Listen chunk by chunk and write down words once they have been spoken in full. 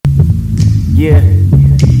Yeah.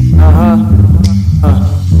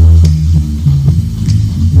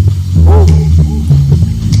 Ooh.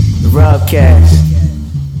 The Robcast.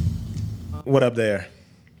 What up there,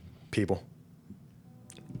 people?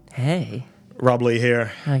 Hey, Rob Lee here.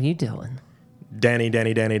 how you doing? Danny.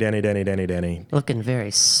 Looking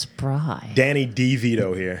very spry. Danny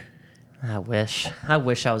DeVito here. I wish I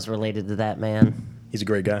was related to that man. He's a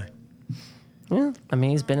great guy. Yeah, I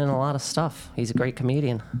mean, he's been in a lot of stuff. He's a great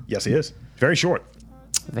comedian. Yes, he is. Very short.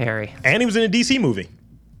 Very. And he was in a DC movie.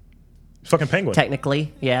 Fucking Penguin.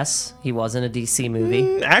 Technically, yes, he was in a DC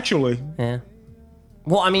movie. Actually. Yeah.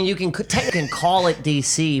 Well, I mean, you can technically call it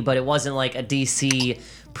DC, but it wasn't like a DC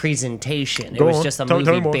presentation. It Go was on. just a Tell me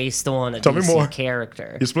movie more. based on a Tell me more. DC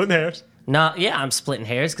character. You're splitting hairs. No, yeah, I'm splitting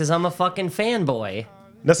hairs because I'm a fucking fanboy.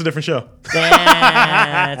 That's a different show. It's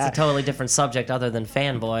a totally different subject other than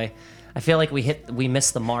fanboy. I feel like we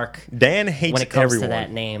missed the mark. Dan hates when it comes everyone. to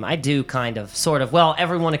that name. I do kind of, sort of. Well,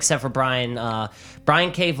 everyone except for Brian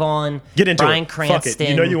K. Vaughan, Get into Bryan it. Cranston. Fuck it.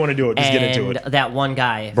 You know you want to do it. Just get into and it. that one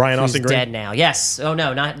guy, Brian who's Austin Green? dead now. Yes. Oh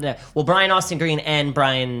no, no. Well, Brian Austin Green and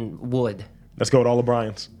Brian Wood. Let's go with all the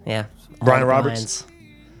Bryans. Yeah. Brian all the Roberts?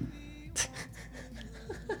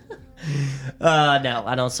 No,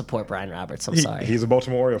 I don't support Brian Roberts. I'm sorry. He's a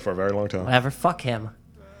Baltimore Oriole for a very long time. Whatever. Fuck him.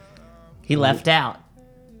 He left out.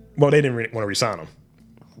 Well, they didn't want to re-sign him.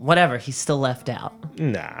 Whatever. He still left out.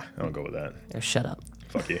 Nah, I don't go with that. Oh, shut up.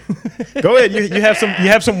 Fuck you. Go ahead. You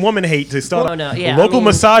have some woman hate to start. Well, no, yeah, Local I mean,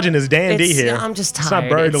 misogynist Dan D here. I'm just tired. It's not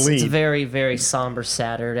buried to It's a leave. very, very somber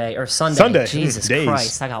Saturday or Sunday. Sunday. Jesus Days.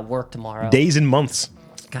 Christ, I got work tomorrow. Days and months.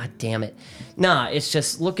 God damn it. Nah, it's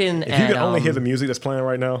just looking If at. you could only hear the music that's playing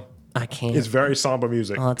right now, I can't. it's very somber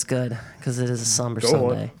music. Well, that's good because it is a somber Go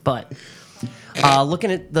Sunday. on. But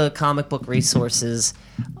looking at the comic book resources,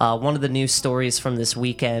 one of the news stories from this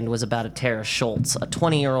weekend was about a Tara Schultz, a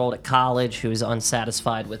 20-year-old at college who is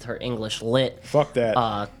unsatisfied with her English lit Fuck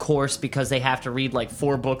that. course because they have to read like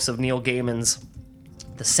 4 books of Neil Gaiman's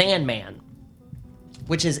The Sandman,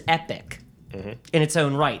 which is epic in its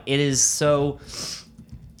own right. It is so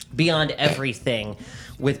beyond everything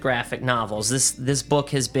with graphic novels. This book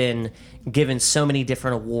has been given so many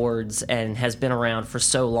different awards and has been around for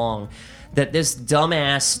so long that this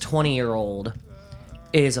dumbass 20-year-old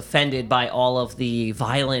is offended by all of the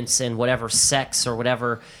violence and whatever sex or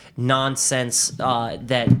whatever nonsense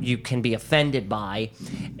that you can be offended by.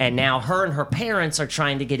 And now her and her parents are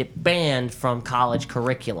trying to get it banned from college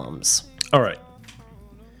curriculums. All right.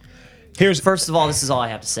 First of all, this is all I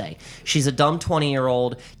have to say. She's a dumb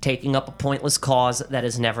 20-year-old taking up a pointless cause that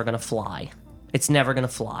is never going to fly. It's never going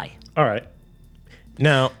to fly. All right.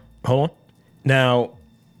 Now, hold on. Now,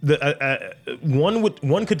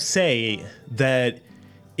 one could say that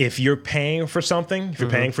if you're paying for something, if you're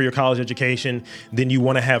paying for your college education, then you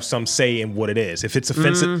want to have some say in what it is. If it's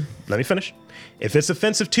offensive, let me finish. If it's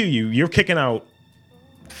offensive to you, you're kicking out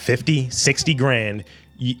 50, 60 grand.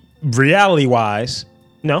 Reality-wise,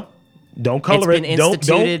 no. Don't color It's been it.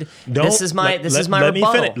 instituted. Don't. This is my let me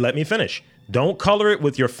rebuttal. finish. Let me finish. Don't color it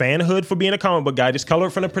with your fanhood for being a comic book guy. Just color it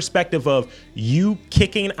from the perspective of you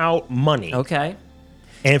kicking out money. Okay.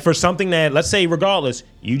 And for something that, let's say, regardless,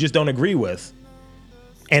 you just don't agree with.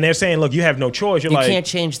 And they're saying, look, you have no choice. You're You like, can't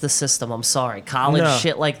change the system. I'm sorry. College No.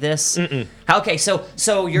 shit like this. Okay, so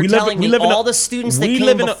you're We live- telling we me live in a- all the students that we came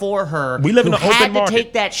live in a- before her we live in who an open had to market.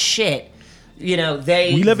 take that shit, you know,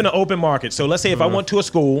 they... we live in an open market. So let's say if I went to a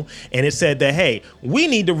school and it said that, hey, we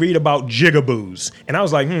need to read about jigaboos. And I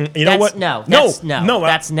was like, you know what? No,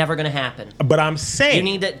 that's never going to happen. But I'm saying, You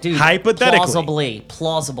need to, dude, hypothetically.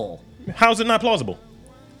 plausible. How's it not plausible?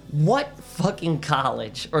 What fucking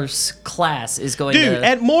college or class is going Dude, to...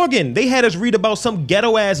 at Morgan, they had us read about some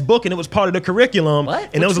ghetto-ass book, and it was part of the curriculum. What?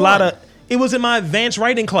 And there was Which a lot one? of... It was in my advanced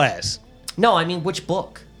writing class. No, I mean, which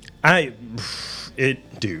book?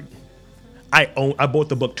 Dude, I bought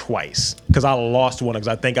the book twice because I lost one because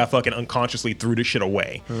I think I fucking unconsciously threw this shit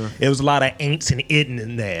away. There was a lot of ain'ts and it'ing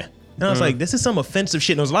in there. And I was like, this is some offensive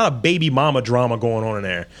shit. And there was a lot of baby mama drama going on in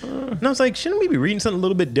there. And I was like, shouldn't we be reading something a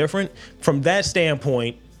little bit different? From that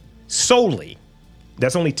standpoint, solely,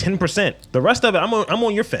 that's only 10%. The rest of it, I'm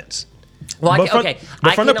on your fence. Well, But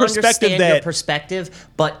I from can the perspective understand your that- perspective,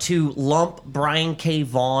 but to lump Brian K.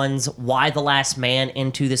 Vaughan's "Why the Last Man"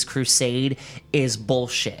 into this crusade is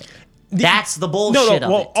bullshit. That's the bullshit of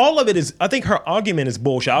well, it. all of it is, I think her argument is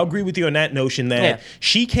bullshit. I'll agree with you on that notion that Yeah.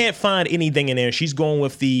 she can't find anything in there. She's going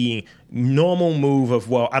with the normal move of,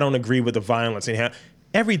 well, I don't agree with the violence. And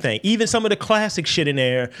Everything, even some of the classic shit in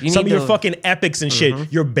there, You some of need your to- fucking epics and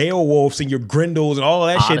shit, your Beowulfs and your Grendels and all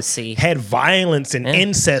of that Odyssey. shit had violence and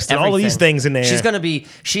incest and all of these Everything. things in there. She's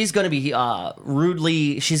gonna be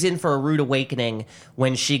rudely. She's in for a rude awakening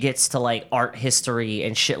when she gets to like art history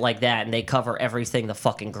and shit like that, and they cover everything the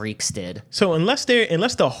fucking Greeks did, So unless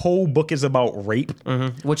the whole book is about rape,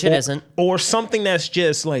 which it isn't. or something that's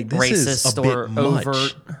just like this is Racist a or bit much.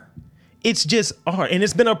 overt. It's just art, and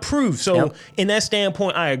it's been approved. So Yep. in that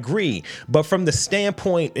standpoint, I agree. But from the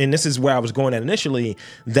standpoint, and this is where I was going at initially,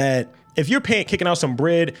 that if you're kicking out some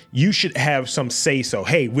bread, you should have some say so.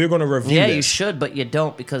 Hey, we're going to review Yeah, this. you should, but you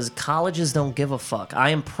don't because colleges don't give a fuck. I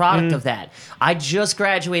am product of that. I just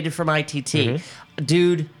graduated from ITT.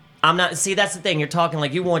 Dude, I'm not. See, that's the thing. You're talking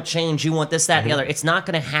like you want change, you want this, that, and the other. It's not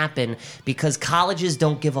going to happen because colleges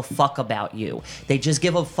don't give a fuck about you. They just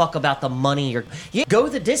give a fuck about the money. You go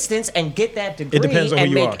the distance and get that degree depends on who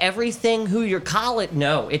and you make are. everything who your college.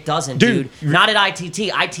 No, it doesn't, Dude, dude. Not at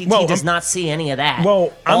ITT. ITT Well, does I'm- not see any of that.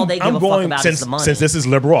 Well, all they give I'm a going fuck about since is the money. since this is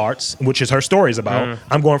liberal arts, which is her story is about.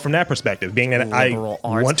 I'm going from that perspective, being that Liberal I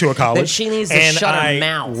arts. went to a college Then she needs to and shut her I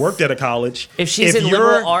mouth. worked at a college. If she's in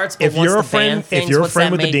liberal arts but if wants you're a to ban friend, things, if you're a what's friend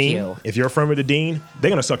that with the make dean, you? if you're a friend with the dean, they're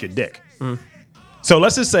gonna suck your dick. So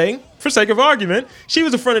let's just say, for sake of argument, she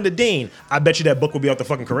was a friend of the dean. I bet you that book will be off the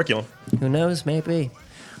fucking curriculum. Who knows? Maybe.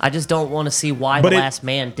 I just don't want to see why But the it- last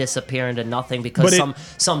man disappear into nothing because but it-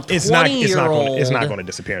 some it's not- 20-year-old it's not gonna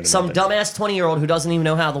disappear into some nothing. dumbass 20-year-old who doesn't even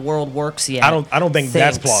know how the world works yet. I don't think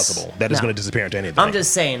that's thinks- plausible. That is No. going to disappear into anything. I'm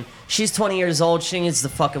just saying, she's 20 years old. She needs to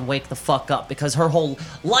fucking wake the fuck up because her whole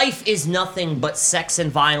life is nothing but sex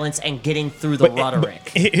and violence and getting through the rhetoric.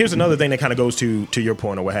 Here's another thing that kind of goes to your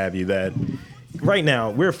point or what have you, that right now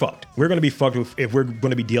we're fucked. We're going to be fucked if we're going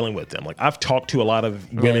to be dealing with them. Like, I've talked to a lot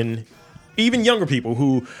of women, even younger people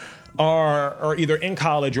who are either in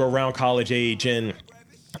college or around college age, and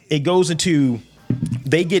it goes into,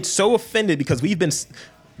 they get so offended because we've been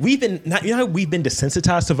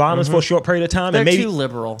desensitized to violence for a short period of time. They're and maybe too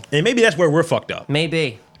liberal. And maybe that's where we're fucked up.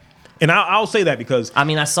 Maybe. And I'll say that because, I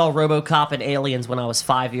mean, I saw RoboCop and Aliens when I was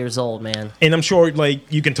 5 years old, man. and I'm sure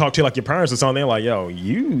like you can talk to like your parents or something. They're like, yo,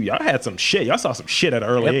 y'all had some shit. Y'all saw some shit at an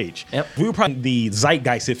early age. Yep. We were probably the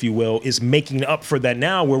zeitgeist, if you will, is making up for that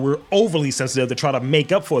now, where we're overly sensitive to try to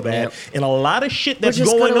make up for that. Yep. And a lot of shit We're that's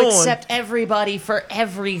just going going to on. accept everybody for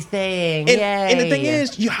everything. And the thing Yay.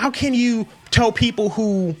 is, how can you tell people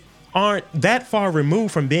who aren't that far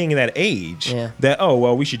removed from being that age that, oh,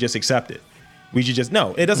 well, we should just accept it? We should just,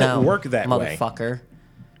 no, it doesn't work that way. Motherfucker.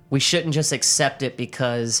 We shouldn't just accept it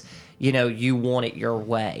because, you want it your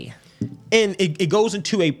way. And it goes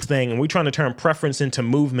into a thing, and we're trying to turn preference into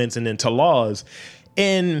movements and into laws.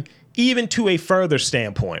 And even to a further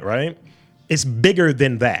standpoint, right? It's bigger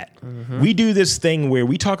than that. We do this thing where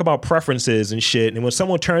we talk about preferences and shit, and when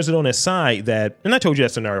someone turns it on its side that, and I told you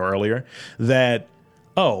that scenario earlier, that,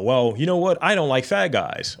 oh, well, you know what? I don't like fat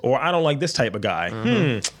guys, or I don't like this type of guy.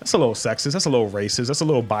 That's a little sexist. That's a little racist. That's a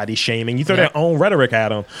little body shaming. You throw their own rhetoric at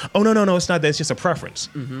them. Oh, no, it's not that. It's just a preference.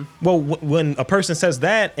 Well, when a person says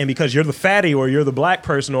that, and because you're the fatty or you're the black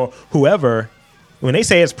person or whoever, when they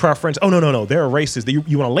say it's preference, oh, no, they're a racist.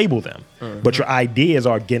 You want to label them. But your ideas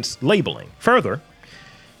are against labeling. Further,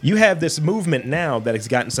 you have this movement now that has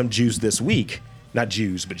gotten some juice this week. Not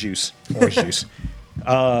Jews, but juice. Orange juice.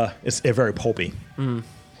 It's very pulpy.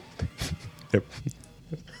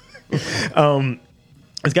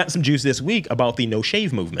 It's gotten some juice this week about the no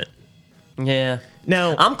shave movement. Yeah.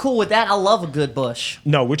 Now, I'm cool with that. I love a good bush.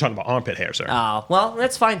 no, we're talking about armpit hair, sir. Oh, well,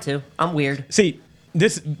 that's fine too. I'm weird. See,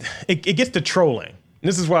 it gets to trolling.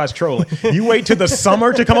 This is why it's trolling. You wait till the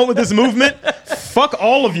summer to come up with this movement? Fuck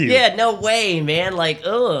all of you. Yeah, no way, man. Like,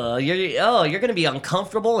 you're gonna be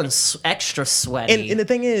uncomfortable and extra sweaty. And the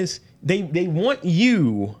thing is, they want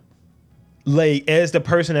you, like, as the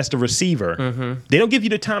person that's the receiver. They don't give you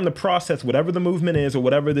the time to process whatever the movement is or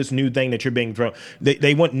whatever this new thing that you're being thrown.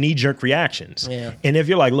 They want knee-jerk reactions. Yeah. And if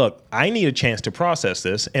you're like, look, I need a chance to process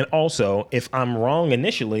this, and also, if I'm wrong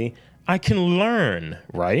initially, I can learn,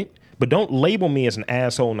 right? But don't label me as an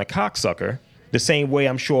asshole and a cocksucker the same way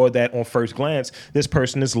I'm sure that on first glance, this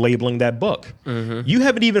person is labeling that book. You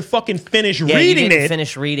haven't even fucking finished yeah, reading you didn't it.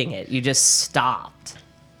 finish reading it. You just stopped.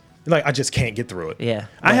 Like, I just can't get through it. Yeah,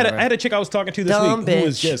 I had whatever. a chick I was talking to this Dumb week who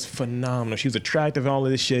was bitch. just phenomenal. She was attractive and all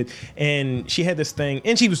of this shit. And she had this thing,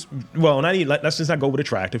 and she was, well, let's just not go with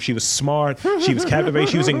attractive. She was smart. She was captivating.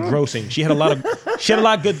 She was engrossing. She had a lot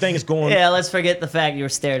of good things going. Yeah, let's forget the fact you were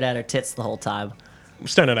staring at her tits the whole time. I'm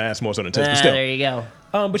staring at her ass more so than tits, but still. There you go.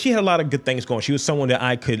 But she had a lot of good things going. She was someone that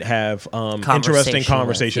I could have interesting Conversation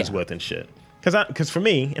conversations with, yeah. with and shit. Because for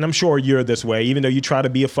me, and I'm sure you're this way, even though you try to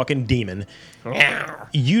be a fucking demon,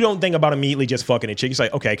 you don't think about immediately just fucking a chick. You're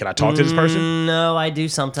like, okay, can I talk to this person? No, I do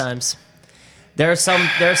sometimes. There are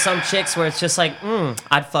some chicks where it's just like,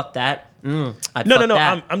 I'd fuck that. No.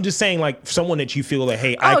 That. I'm just saying, like, someone that you feel like,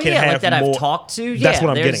 hey, I can have like that more. I've talked to. That's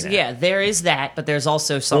what I'm getting at. Yeah, there is that, but there's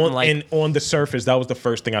also something And on the surface, that was the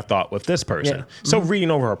first thing I thought with this person. Yeah. So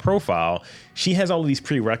reading over her profile, she has all of these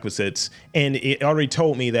prerequisites, and it already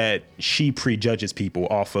told me that she prejudges people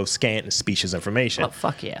off of scant and specious information. Oh,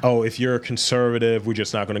 fuck yeah. Oh, if you're a conservative, we're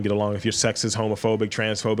just not going to get along. If you're sexist, homophobic,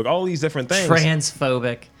 transphobic, all these different things.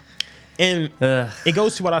 transphobic. And it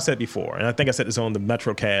goes to what I said before, and I think I said this on the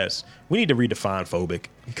Metrocast. We need to redefine phobic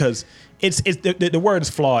because it's the word is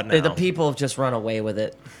flawed now. The people have just run away with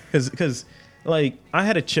it. Because like I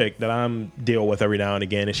had a chick that I'm deal with every now and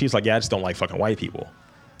again, and she's like, "Yeah, I just don't like fucking white people."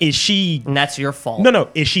 Is she? And that's your fault. No.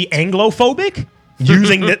 Is she Anglophobic?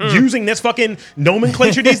 Using this fucking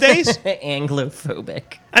nomenclature these days?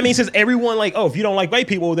 Anglophobic. I mean, since everyone like, oh, if you don't like white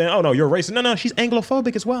people, then oh no, you're racist. No, she's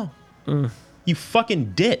Anglophobic as well. You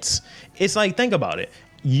fucking dits. It's like, think about it.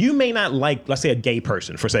 You may not like, let's say, a gay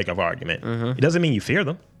person for sake of argument. It doesn't mean you fear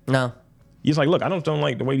them. No. You're just like, look, I don't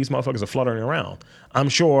like the way these motherfuckers are fluttering around. I'm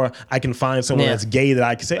sure I can find someone that's gay that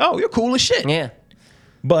I can say, oh, you're cool as shit. Yeah.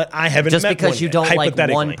 But I haven't Just met because one you yet, don't like one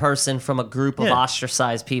hypothetically. person from a group of Yeah.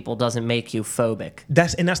 ostracized people doesn't make you phobic.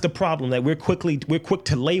 That's the problem, that we're quick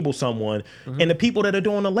to label someone, and the people that are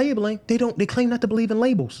doing the labeling, they claim not to believe in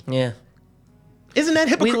labels. Yeah. Isn't that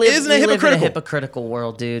We hypocritical? live in a hypocritical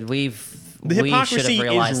world, dude. We should hypocrisy have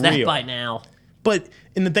is realized that real. by now. But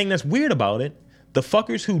and the thing that's weird about it, the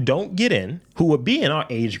fuckers who don't get in, who would be in our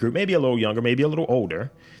age group, maybe a little younger, maybe a little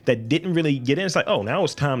older, that didn't really get in, it's like, oh, now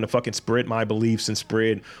it's time to fucking spread my beliefs and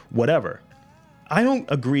spread whatever. I don't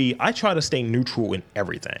agree. I try to stay neutral in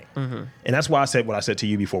everything. And that's why I said what I said to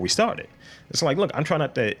you before we started. It's like, look, I'm trying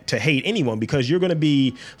not to hate anyone because you're going to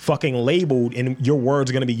be fucking labeled and your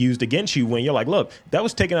words are going to be used against you when you're like, look, that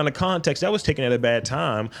was taken out of context. That was taken at a bad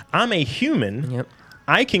time. I'm a human. Yep.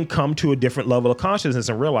 I can come to a different level of consciousness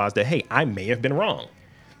and realize that, hey, I may have been wrong.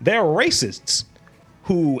 There are racists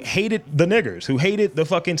who hated the niggers, who hated the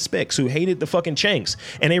fucking spics, who hated the fucking chinks.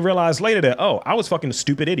 And they realized later that, oh, I was fucking a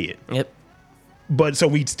stupid idiot. Yep. But so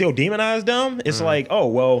we still demonize them? It's like, oh,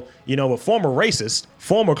 well, a former racist,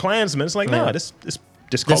 former Klansman. It's like, no, just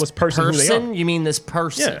call this person who they are. You mean this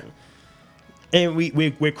person? Yeah. And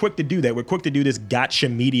we're quick to do that. We're quick to do this gotcha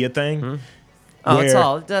media thing.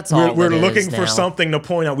 Oh, that's all. We're it is looking for now. something to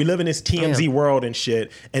point out. We live in this TMZ world and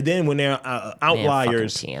shit. And then when there are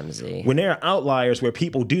outliers, Man, fucking TMZ. when there are outliers where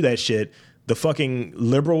people do that shit, the fucking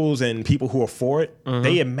liberals and people who are for it,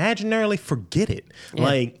 they imaginarily forget it. Yeah.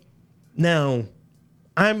 Like, now,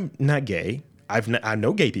 I'm not gay. I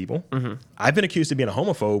know gay people. I've been accused of being a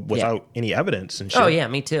homophobe without any evidence and shit. Oh yeah,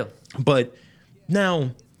 me too. But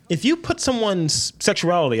now, if you put someone's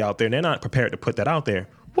sexuality out there and they're not prepared to put that out there,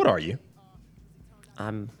 what are you?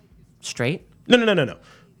 I'm straight. No.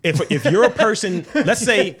 If you're a person, let's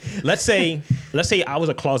say I was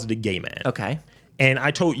a closeted gay man. Okay. And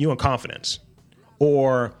I told you in confidence,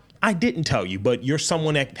 or I didn't tell you, but you're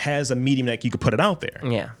someone that has a medium that you could put it out there.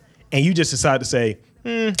 Yeah. And you just decide to say,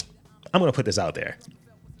 I'm going to put this out there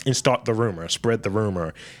and start the rumor, spread the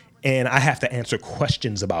rumor. And I have to answer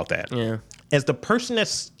questions about that. Yeah. As the person that's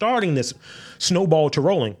starting this snowball to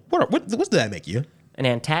rolling, what does that make you? An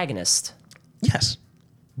antagonist. Yes.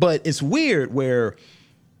 But it's weird where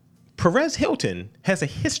Perez Hilton has a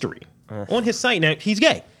history on his site. Now, he's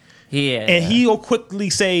gay. Yeah. And he'll quickly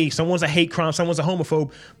say someone's a hate crime, someone's a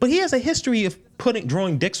homophobe. But he has a history of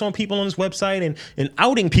drawing dicks on people on his website and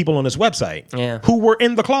outing people on his website who were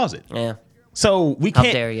in the closet. Yeah. So How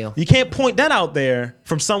dare you? You can't point that out there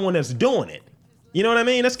from someone that's doing it. You know what I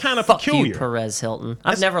mean? That's kind of Fuck peculiar. you, Perez Hilton.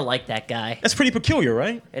 I've never liked that guy. That's pretty peculiar,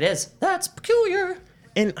 right? It is. That's peculiar.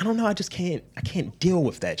 And I don't know, I can't deal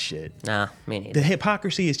with that shit. Nah, me neither. The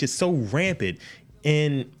hypocrisy is just so rampant,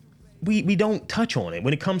 and we don't touch on it.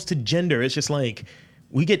 When it comes to gender, it's just like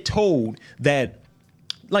we get told that,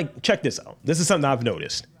 like, check this out. This is something I've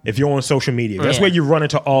noticed. If you're on social media, that's where you run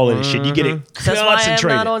into all of this shit. You get it That's why I'm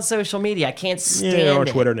concentrated. not on social media. I can't stand Yeah, on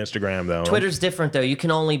it. Twitter and Instagram, though. Twitter's different, though. You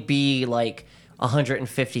can only be, like,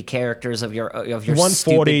 150 characters of your 140.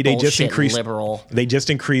 stupid They just bullshit increased. liberal. They just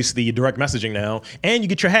increased the direct messaging now, and you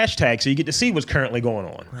get your hashtag, so you get to see what's currently going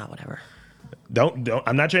on. Ah, whatever. Don't.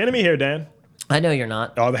 I'm not your enemy here, Dan. I know you're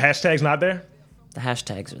not. Are the hashtags not there? The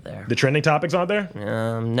hashtags are there. The trending topics aren't there?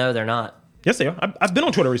 No, they're not. Yes, they are. I've been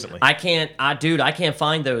on Twitter recently. I can't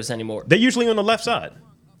find those anymore. They're usually on the left side.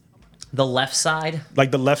 The left side? Like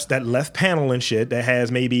that left panel and shit that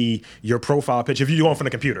has maybe your profile picture. If you're going from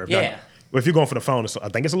the computer. Yeah. Well, if you're going for the phone, I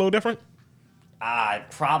think it's a little different.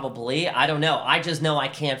 Probably. I don't know. I just know I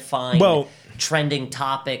can't find trending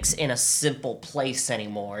topics in a simple place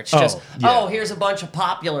anymore. It's just, here's a bunch of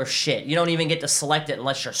popular shit. You don't even get to select it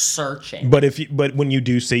unless you're searching. But when you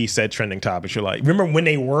do see said trending topics, you're like, remember when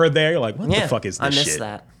they were there? You're like, what the fuck is this shit?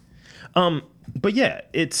 I miss that. But yeah,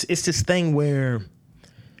 it's this thing where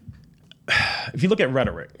if you look at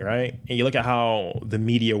rhetoric, right, and you look at how the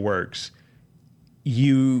media works,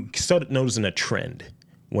 you start noticing a trend.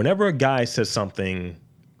 Whenever a guy says something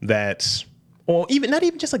that's, or even not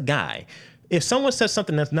even just a guy, if someone says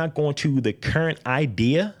something that's not going to the current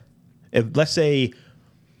idea, if let's say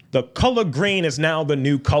the color green is now the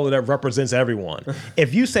new color that represents everyone,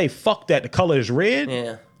 if you say fuck that, the color is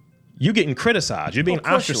red, you're getting criticized, you're being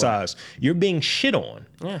ostracized, you're being shit on.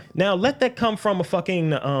 Yeah. Now let that come from a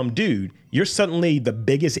fucking dude. You're suddenly the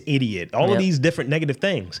biggest idiot. All of these different negative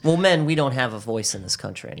things. Well, men, we don't have a voice in this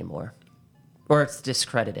country anymore. Or it's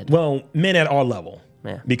discredited. Well, men at our level.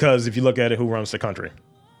 Yeah. Because if you look at it, who runs the country?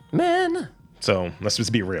 Men. So let's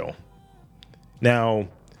just be real. Now,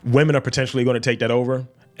 women are potentially going to take that over.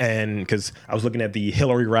 And because I was looking at the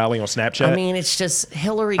Hillary rally on Snapchat. I mean, it's just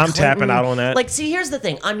Hillary Clinton. I'm tapping out on that. Like, see, here's the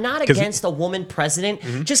thing. I'm not against a woman president.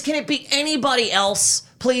 Mm-hmm. Just can it be anybody else?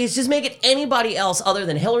 Please, just make it anybody else other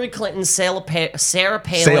than Hillary Clinton, Sarah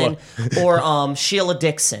Palin, or Sheila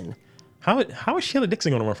Dixon. How is Sheila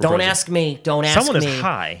Dixon going to run for president? Don't ask me. Don't ask me. Someone is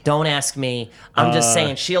high. Don't ask me. I'm just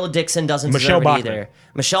saying Sheila Dixon doesn't deserve it either.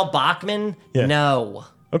 Michelle Bachmann? Yeah. No.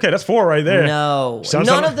 Okay, that's 4 right there. No.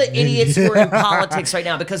 None of the idiots who are in politics right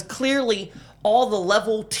now, because clearly all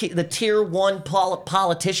the tier 1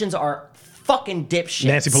 politicians are fucking dipshits.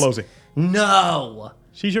 Nancy Pelosi. No.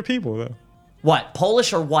 She's your people, though. What,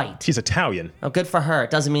 Polish or white? She's Italian. Oh, good for her.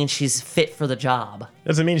 It doesn't mean she's fit for the job.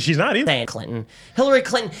 Doesn't mean she's not either. Hillary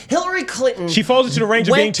Clinton. She falls into the range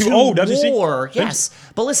of being too old, doesn't she? Yes.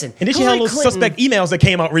 But listen, and then she had those suspect emails that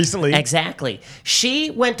came out recently. Exactly.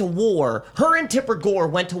 She went to war. Her and Tipper Gore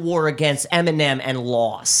went to war against Eminem and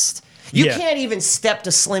lost. You can't even step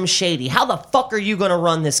to Slim Shady. How the fuck are you going to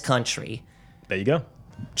run this country? There you go.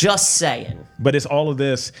 Just saying. But it's all of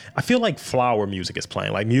this. I feel like flower music is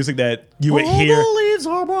playing, like music that you would hear. The leaves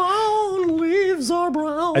are brown, leaves are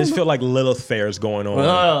brown. I just feel like Lilith Fair is going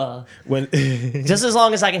on. When just as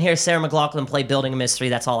long as I can hear Sarah McLachlan play Building a Mystery,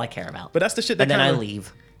 that's all I care about. But that's the shit that and then I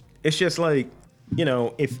leave. It's just like,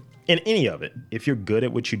 if in any of it, if you're good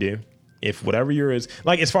at what you do, if whatever yours is,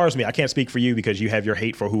 like as far as me, I can't speak for you because you have your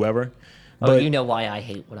hate for whoever. But you know why I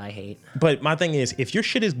hate what I hate. But my thing is, if your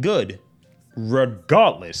shit is good,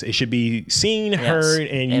 regardless, it should be seen, heard,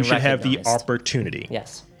 and you should have the opportunity.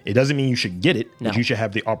 Yes. It doesn't mean you should get it, but you should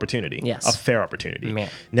have the opportunity. Yes. A fair opportunity. Man.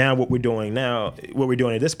 Now, what we're doing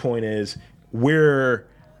at this point is we're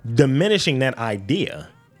diminishing that idea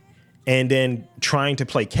and then trying to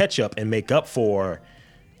play catch up and make up for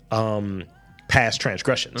past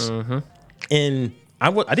transgressions. Mm-hmm. And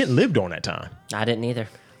I didn't live during that time. I didn't either.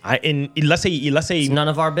 Let's say it's none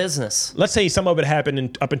of our business. Let's say some of it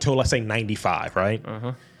happened up until, let's say, 95, right?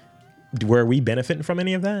 Mm-hmm. Were we benefiting from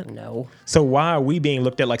any of that? No. So why are we being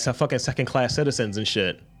looked at like some fucking second-class citizens and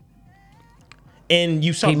shit? And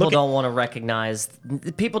you start people don't want to recognize.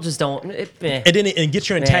 People just don't. And then it gets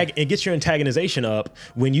your antagonization up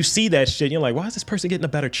when you see that shit. You're like, why is this person getting a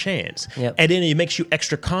better chance? Yep. And then it makes you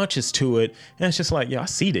extra conscious to it, and it's just like, I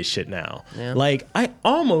see this shit now. Yeah. Like I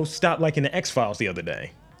almost stopped liking the X-Files the other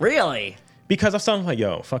day. Really? Because I started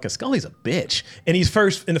like, fucking Scully's a bitch, and he's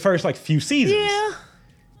in the first like few seasons. Yeah.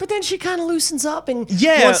 But then she kind of loosens up and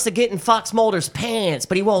wants to get in Fox Mulder's pants,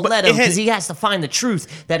 but he won't let him because he has to find the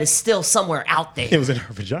truth that is still somewhere out there. It was in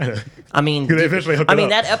her vagina. I mean, they eventually hooked it up.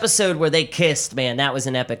 That episode where they kissed, man, that was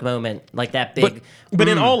an epic moment. Like that big, but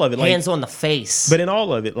in all of it, hands on the face. But in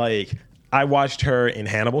all of it, like I watched her in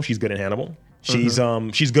Hannibal. She's good in Hannibal. She's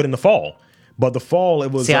good in The Fall. But The Fall,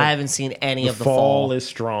 it was. See, I haven't seen any of The Fall. The Fall is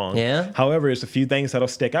strong. Yeah. However, there's a few things that'll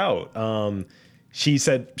stick out. She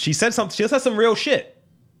said something. She said some real shit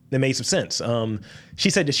that made some sense. She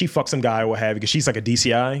said that she fucked some guy or what have you because she's like a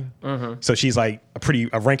DCI. Mm-hmm. So she's like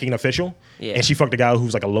a ranking official. Yeah. And she fucked a guy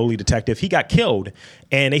who's like a lowly detective. He got killed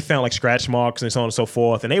and they found like scratch marks and so on and so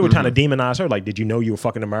forth. And they were trying to demonize her. Like, did you know you were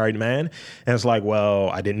fucking a married man? And it's like, well,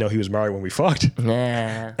 I didn't know he was married when we fucked.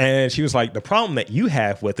 Nah. And she was like, the problem that you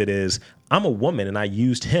have with it is I'm a woman and I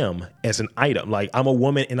used him as an item. Like, I'm a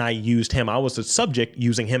woman and I used him. I was the subject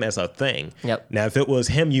using him as a thing. Yep. Now, if it was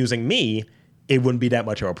him using me, it wouldn't be that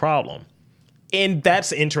much of a problem. And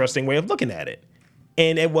that's an interesting way of looking at it.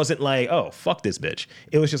 And it wasn't like, oh, fuck this bitch.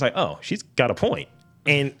 It was just like, oh, she's got a point.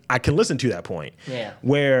 And I can listen to that point. Yeah.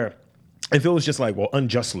 Where if it was just like, well,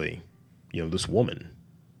 unjustly, this woman,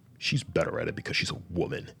 she's better at it because she's a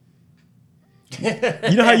woman. You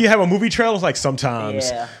know how you have a movie trailer? It's like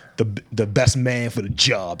sometimes the best man for the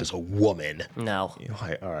job is a woman. No. You're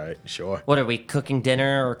like, all right, sure. What are we, cooking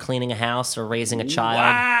dinner or cleaning a house or raising a child?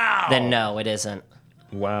 Wow. Then no, it isn't.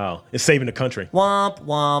 Wow. It's saving the country. Womp,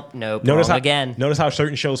 womp. Nope. Notice wrong how, again. Notice how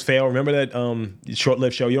certain shows fail. Remember that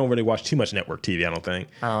short-lived show? You don't really watch too much network TV, I don't think.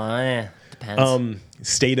 Oh, yeah. Depends.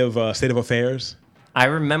 State of Affairs. I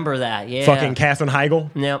remember that, yeah. Fucking Katherine Heigl.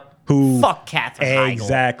 Yep. Who? Fuck Katherine Heigl.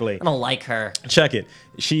 Exactly. I don't like her. Check it.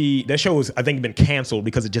 That show was, I think, been canceled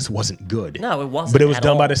because it just wasn't good. No, it wasn't. But it was at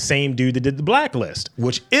done all. by the same dude that did The Blacklist,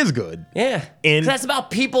 which is good. Yeah. And- 'Cause that's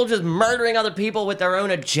about people just murdering other people with their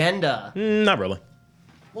own agenda. Not really.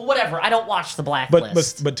 Well, whatever. I don't watch The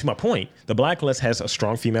Blacklist. But to my point, The Blacklist has a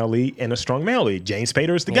strong female lead and a strong male lead. James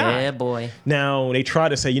Spader is the guy. Yeah, boy. Now they try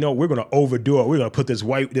to say, we're going to overdo it. We're going to put this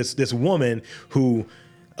woman who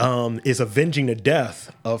is avenging the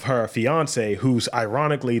death of her fiance, who's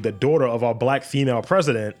ironically the daughter of our black female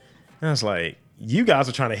president. And I was like, you guys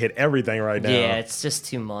are trying to hit everything right now. Yeah, it's just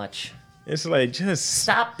too much. It's like, just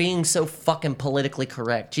Stop being so fucking politically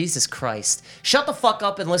correct. Jesus Christ. Shut the fuck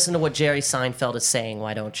up and listen to what Jerry Seinfeld is saying,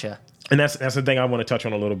 why don't you? And that's the thing I want to touch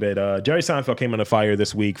on a little bit. Jerry Seinfeld came under fire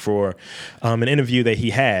this week for an interview that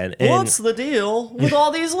he had. And What's the deal with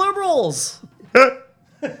all these liberals?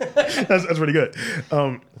 that's pretty good.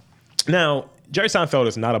 Now, Jerry Seinfeld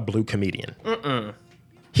is not a blue comedian.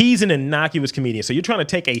 He's an innocuous comedian. So you're trying to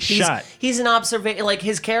take a shot. He's an observation, like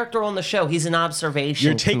his character on the show. He's an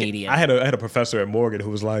observation comedian. I had a professor at Morgan who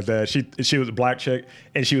was like that. She was a black chick,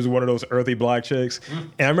 and she was one of those earthy black chicks.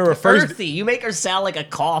 And I remember Earthy. You make her sound like a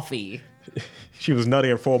coffee. She was nutty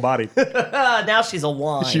and full body. Now she's a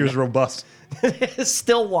wine. She was robust.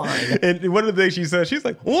 Still wine. And one of the things she said, she's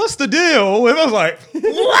like, "What's the deal?" And I was like,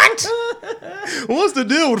 "What? What's the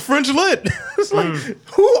deal with French lit?" It's like,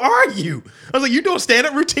 who are you? I was like, "You doing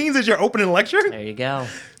stand-up routines as your opening lecture?" There you go.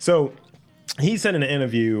 So he said in an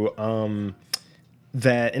interview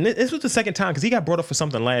that, and this was the second time because he got brought up for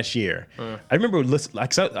something last year. I remember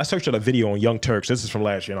I searched out a video on Young Turks. This is from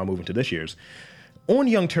last year, and I'll move into this year's. On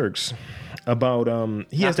Young Turks, about he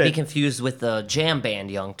Not has to be that confused with the jam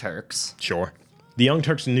band Young Turks. sure the Young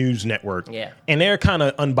Turks News Network. Yeah. And they're kind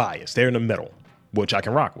of unbiased. They're in the middle, which I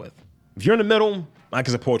can rock with. If you're in the middle, I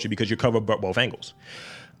can support you because you cover both angles.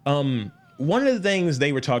 One of the things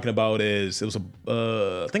they were talking about is I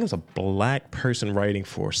think it was a black person writing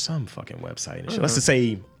for some fucking website. And shit. Let's just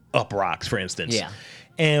say Up Rocks, for instance. Yeah.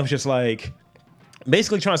 And it was just like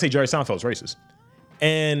basically trying to say Jerry Seinfeld's racist.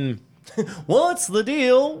 And What's the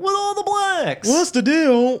deal with all the blacks? what's the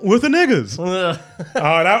deal with the niggas? Ugh.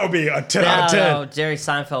 Oh, that would be a 10 out of 10. No, Jerry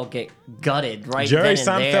Seinfeld get gutted right Jerry then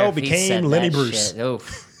and there Seinfeld if he became said Lenny that Bruce. shit.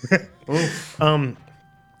 Oof.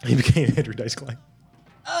 He became Andrew Dice Clay.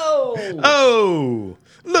 Oh. Oh,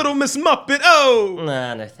 Little Miss Muppet. Oh,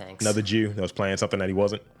 Nah, no thanks. another Jew that was playing something that he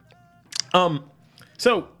wasn't.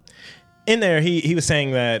 So in there, he was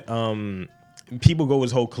saying that people go with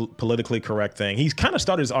his whole politically correct thing. He's kind of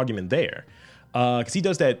started his argument there. Because he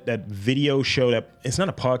does that video show that it's not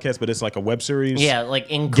a podcast, but it's like a web series. Yeah, like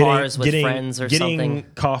in cars with friends or getting something.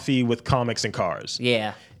 coffee with comics and cars.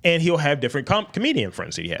 Yeah. And he'll have different comedian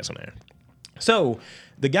friends that he has on there. So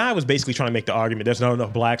the guy was basically trying to make the argument there's not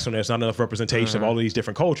enough blacks on there, there's not enough representation of all of these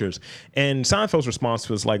different cultures. And Seinfeld's response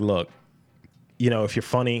was like, look, if you're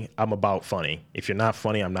funny, I'm about funny. If you're not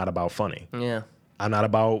funny, I'm not about funny. Yeah. I'm not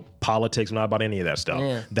about politics. I'm not about any of that stuff.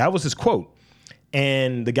 Yeah. That was his quote.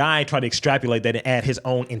 And the guy tried to extrapolate that and add his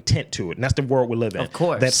own intent to it. And that's the world we live in. Of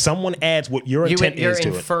course. That someone adds what your intent You're is to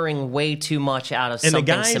it. inferring way too much out of And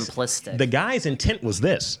something simplistic. The guy's intent was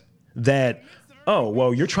this, that, oh,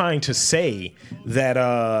 well, you're trying to say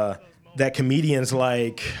that that comedians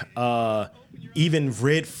like even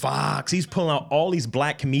Red Fox, he's pulling out all these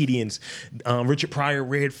black comedians, Richard Pryor,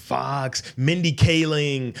 Red Fox, Mindy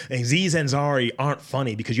Kaling, and Aziz Ansari aren't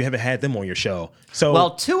funny because you haven't had them on your show. So,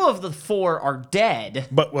 well, 2 of the 4 are dead.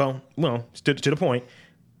 but well, to the point,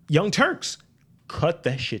 Young Turks cut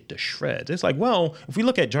that shit to shreds. It's like, well, if we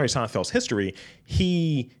look at Jerry Seinfeld's history,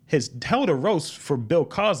 he has held a roast for Bill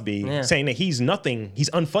Cosby, saying that he's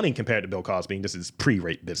unfunny compared to Bill Cosby. This is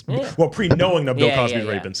pre-rape business. Well, pre-knowing the Bill Cosby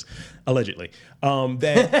rapings, allegedly.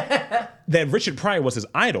 That Richard Pryor was his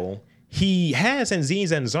idol. He has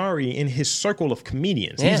Aziz Ansari in his circle of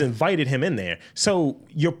comedians. Yeah. He's invited him in there. So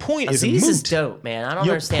your point Aziz is moot. is dope, man. I don't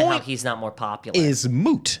understand how he's not more popular. Is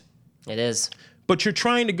moot. It is. But you're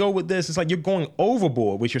trying to go with this. It's like you're going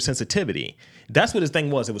overboard with your sensitivity. That's what his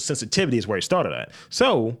thing was. It was sensitivity is where he started at.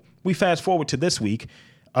 So we fast forward to this week.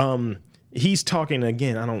 he's talking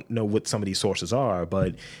again. I don't know what some of these sources are,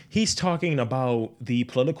 but he's talking about the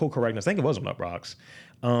political correctness. I think it was on Uprocks.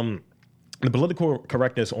 The political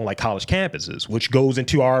correctness on like college campuses, which goes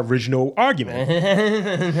into our original argument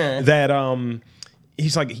that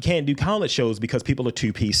he's like, he can't do college shows because people are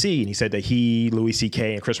too PC. And he said that Louis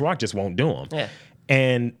C.K. and Chris Rock just won't do them. Yeah.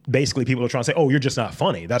 And basically people are trying to say, oh, you're just not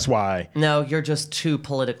funny. That's why. No, you're just too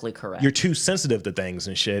politically correct. You're too sensitive to things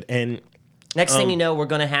and shit. And next thing you know, we're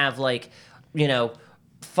going to have like, you know,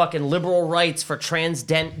 fucking liberal rights for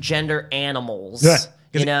transgender animals. Yeah.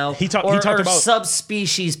 You know, he talked about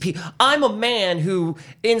subspecies people. I'm a man who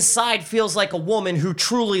inside feels like a woman who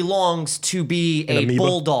truly longs to be a amoeba?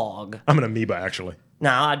 Bulldog. I'm an amoeba, actually.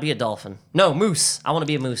 Nah, I'd be a dolphin. No, moose. I want to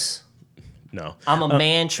be a moose. No. I'm a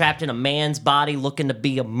man trapped in a man's body looking to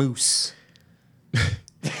be a moose.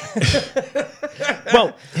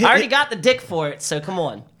 Well, I already got the dick for it, so come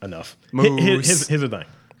on. Enough. Moose. Here's the thing.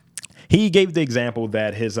 He gave the example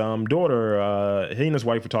that his daughter, he and his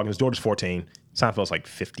wife were talking. His daughter's 14. Seinfeld's like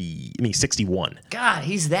 61. God,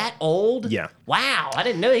 he's that old? Yeah. Wow, I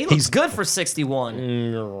didn't know. He looks good for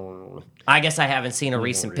 61. I guess I haven't seen a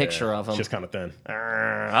recent picture of him. It's just kind of thin.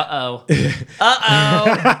 Uh-oh.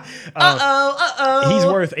 Uh-oh. Uh-oh. He's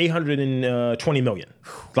worth $820 million.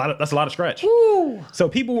 That's a lot of scratch. Woo. So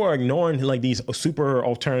people were ignoring like these super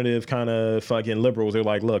alternative kind of fucking liberals. They're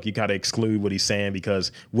like, look, you got to exclude what he's saying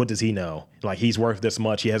because what does he know? Like he's worth this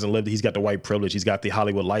much. He hasn't lived. He's got the white privilege. He's got the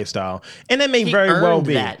Hollywood lifestyle, and that may very well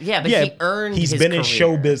be. That. Yeah, but he earned. He's his been career. in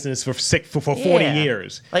show business for 40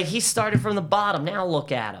 years. Like he started from the bottom. Now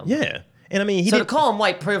look at him. Yeah. And I mean, to call him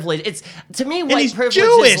white privilege, it's to me white and he's privilege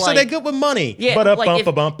Jewish, is like, so they're good with money. Yeah, but like if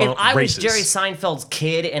I was racist. Jerry Seinfeld's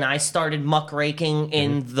kid and I started muckraking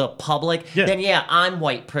in the public, then yeah, I'm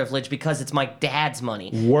white privilege because it's my dad's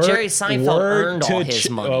money. Jerry Seinfeld earned all his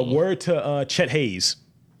money. Word to Chet Hayes.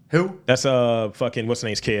 Who? That's fucking what's the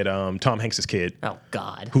name's kid? Tom Hanks's kid. Oh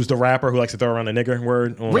God. Who's the rapper who likes to throw around the nigger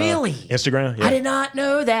word on really? Instagram? Yeah. I did not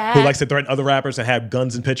know that. Who likes to threaten other rappers and have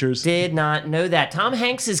guns and pictures? Did not know that. Tom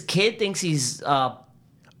Hanks's kid thinks he's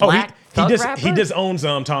black. He just owns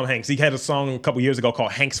Tom Hanks. He had a song a couple years ago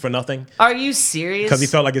called "Hanks for Nothing." Are you serious? Because he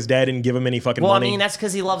felt like his dad didn't give him any fucking money. Well, I mean, that's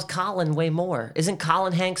because he loves Colin way more. Isn't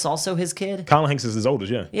Colin Hanks also his kid? Colin Hanks is his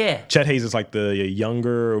oldest, yeah. Yeah. Chet Hayes is like the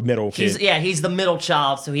younger, middle kid. He's the middle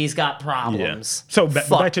child, so he's got problems. Yeah. So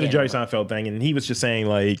back to the Jerry Seinfeld thing, and he was just saying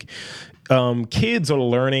like, kids are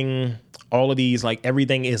learning all of these, like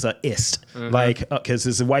everything is a ist. Like, because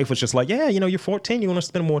his wife was just like, yeah, you're 14, you want to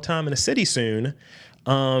spend more time in the city soon.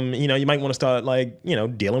 You might want to start like,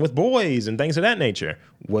 dealing with boys and things of that nature,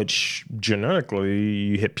 which genetically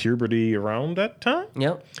you hit puberty around that time.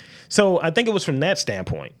 Yep. So I think it was from that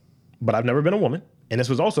standpoint, but I've never been a woman. And this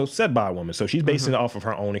was also said by a woman. So she's basing it off of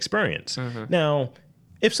her own experience. Now,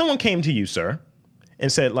 if someone came to you, sir,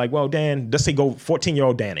 and said like, well, Dan, let's say go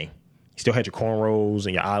 14-year-old Danny. You still had your cornrows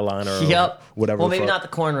and your eyeliner. Yep. Or whatever. Well, maybe not the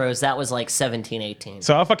cornrows. That was like 17, 18.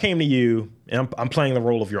 So if I came to you and I'm playing the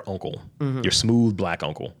role of your uncle, your smooth black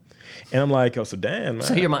uncle, and I'm like, oh, so Dan, man.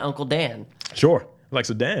 So you're my Uncle Dan. Sure. Like,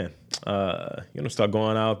 so Dan, you're going to start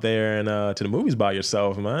going out there and to the movies by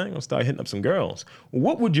yourself, man. You're going to start hitting up some girls.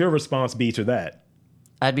 What would your response be to that?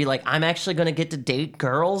 I'd be like, I'm actually going to get to date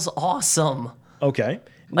girls? Awesome. Okay.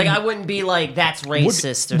 Like, I wouldn't be like, that's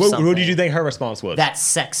racist or something. What did you think her response was? That's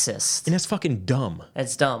sexist. And that's fucking dumb.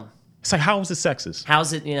 That's dumb. It's like, how is it sexist?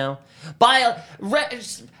 How's it,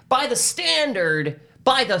 by the standard,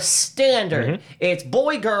 it's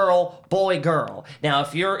boy, girl. Now,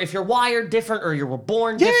 if you're wired different or you were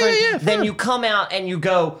born different, then you come out and you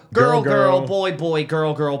go girl, boy,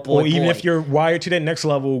 girl, boy, or even if you're wired to that next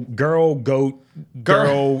level, girl, goat,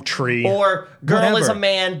 girl, tree. Or girl whatever. is a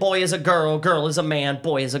man, boy is a girl is a man,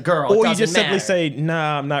 boy is a girl. Or you just simply say,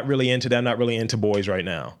 nah, I'm not really into that. I'm not really into boys right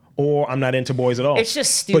now. Or I'm not into boys at all. It's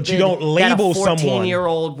just stupid. But you don't label that a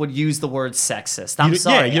 14-year-old someone. would use the word sexist. I'm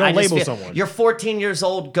sorry. Yeah, you don't label someone. You're 14 years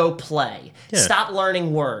old. Go play. Yeah. Stop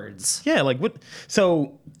learning words. Yeah, like what?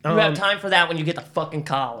 So you have time for that when you get to fucking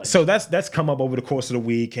college. So that's come up over the course of the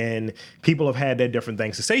week, and people have had their different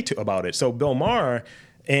things to say about it. So Bill Maher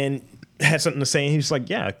had something to say, and he's like,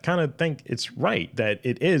 yeah, I kind of think it's right that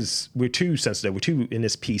we're too sensitive, we're too in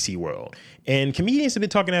this PC world. And comedians have been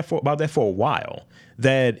talking about that for a while,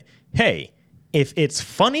 that, hey, if it's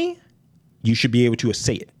funny, you should be able to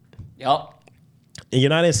say it. Yup. And you're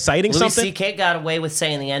not inciting something. Louis C.K. got away with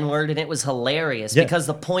saying the N-word, and it was hilarious because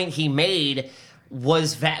the point he made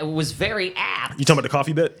was very apt. You talking about the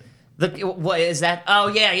coffee bit? What is that? Oh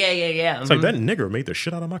yeah. It's like that nigger made the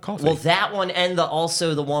shit out of my coffee. Well, that one and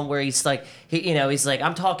also the one where he's like, he's like,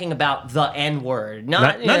 I'm talking about the N word,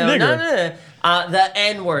 not nigger, the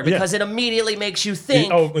N word, because it immediately makes you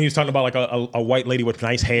think. Oh, when he was talking about like a white lady with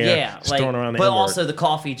nice hair, yeah, throwing around the but N-word. also the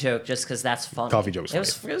coffee joke, just because that's funny. Coffee joke was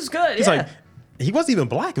funny. It was good. It's like he wasn't even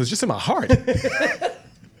black; it was just in my heart.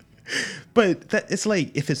 But it's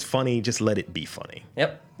like, if it's funny, just let it be funny. Yep.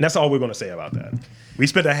 And that's all we're going to say about that. We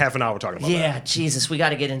spent a half an hour talking about that. Yeah, Jesus, we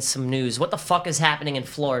got to get in some news. What the fuck is happening in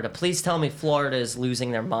Florida? Please tell me Florida is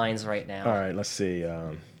losing their minds right now. All right, let's see.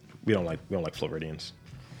 We don't like Floridians.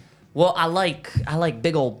 Well, I like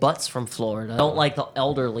big old butts from Florida. I don't like the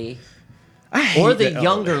elderly. I hate Or the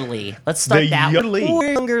youngerly. Let's start that one.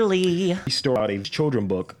 Youngerly. He stored out a children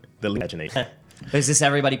book, The Imagination. Is this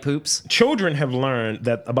Everybody Poops? Children have learned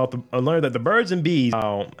that the birds and bees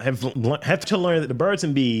have to learn that the birds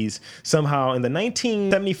and bees somehow in the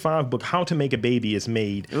 1975 book How to Make a Baby is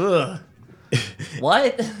Made. Ugh.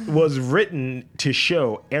 What? Was written to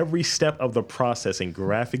show every step of the process in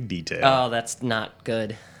graphic detail. Oh, that's not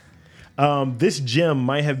good. This gem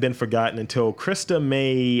might have been forgotten until Krista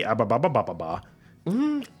May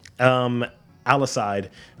Alicide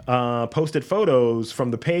posted photos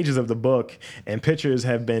from the pages of the book, and pictures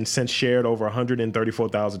have been since shared over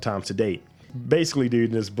 134,000 times to date. Basically, dude,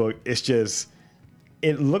 in this book,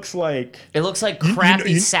 it looks like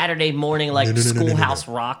crappy Saturday morning, like Schoolhouse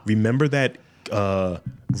Rock. Remember that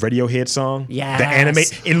Radiohead song? Yeah. The anime.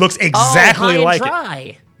 It looks exactly High like and Dry.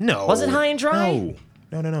 it. No. Was it High and Dry?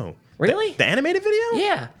 No. Really? The animated video?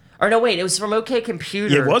 Yeah. Or no, wait, it was from OK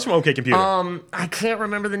Computer. Yeah, it was from OK Computer. I can't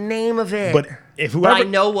remember the name of it. But I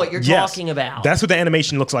know what you're talking about. That's what the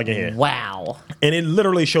animation looks like in here. Wow. And it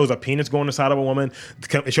literally shows a penis going inside of a woman.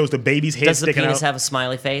 It shows the baby's head sticking out. Does the penis have a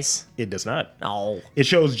smiley face? It does not. No. It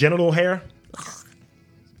shows genital hair.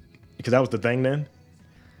 Because that was the thing then.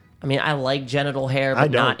 I mean, I like genital hair,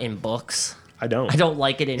 but not in books. I don't. I don't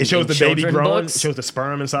like it in It shows the baby growing. Books. It shows the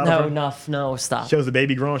sperm inside of her. No, stop. It shows the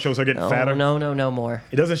baby growing. Shows her getting fatter. No more.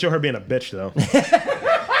 It doesn't show her being a bitch, though.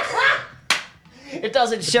 It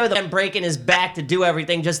doesn't show them breaking his back to do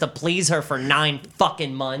everything just to please her for 9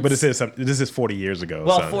 fucking months. But this is 40 years ago.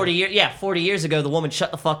 Well, 40 years ago, the woman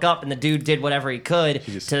shut the fuck up, and the dude did whatever he could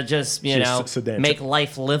to make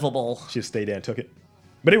life livable. She just stayed there and took it.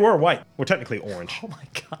 But they were white. Well, technically orange. Oh my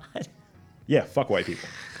god. Yeah, fuck white people.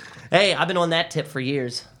 Hey, I've been on that tip for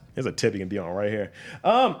years. There's a tip you can be on right here.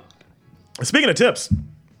 Speaking of tips,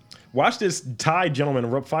 watch this Thai gentleman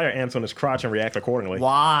rub fire ants on his crotch and react accordingly.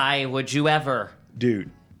 Why would you ever? Dude,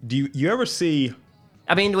 do you ever see...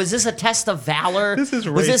 I mean, was this a test of valor? This is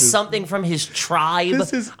racist. Was this something from his tribe?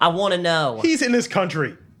 I want to know. He's in this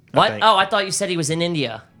country. What? Oh, I thought you said he was in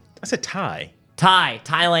India. I said Thai.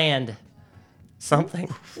 Thailand. Something.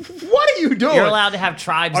 What are you doing? You're allowed to have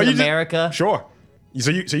tribes in America. Sure.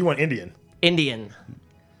 So you want Indian? Indian.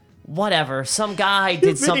 Whatever. Some guy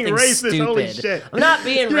did something racist. stupid. Holy shit. I'm not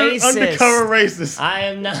being racist. Undercover racist. I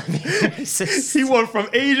am not being racist. He went from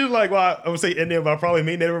Asian, I would say Indian, but I probably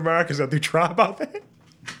mean Native Americans that do tribe out there.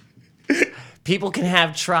 People can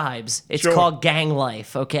have tribes. It's called gang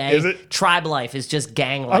life, okay? Is it? Tribe life is just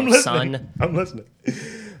gang life, son. I'm listening.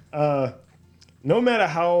 No matter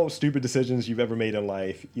how stupid decisions you've ever made in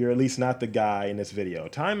life, you're at least not the guy in this video.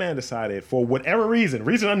 Time Man decided, for whatever reason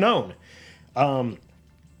unknown,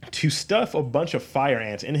 to stuff a bunch of fire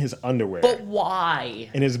ants in his underwear. But why?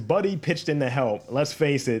 And his buddy pitched in to help. Let's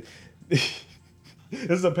face it, this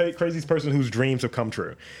is the craziest person whose dreams have come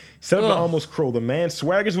true. Set up to almost cruel. The man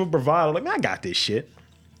swaggers with bravado, like, I got this shit.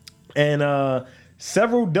 And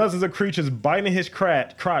several dozens of creatures biting his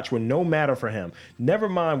crotch were no matter for him. Never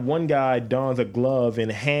mind, one guy dons a glove in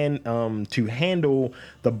hand to handle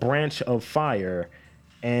the branch of fire.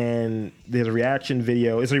 And there's a reaction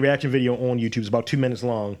video. It's a reaction video on YouTube. It's about 2 minutes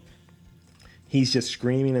long. He's just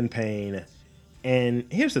screaming in pain. And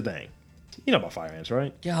here's the thing. You know about fire ants,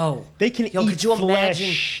 right? They can eat could you flesh.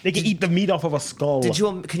 Imagine, they can eat the meat off of a skull.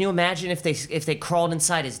 Can you imagine if they crawled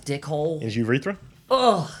inside his dick hole? His urethra?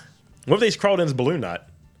 Ugh. What if they crawled in his balloon knot?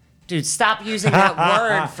 Dude, stop using that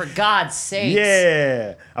word, for God's sake.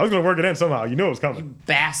 Yeah. I was going to work it in somehow. You knew it was coming. You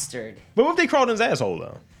bastard. But what if they crawled in his asshole,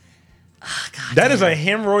 though? God that is a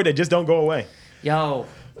hemorrhoid that just don't go away. Yo,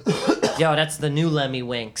 that's the new Lemmy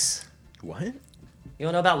Winks. What? You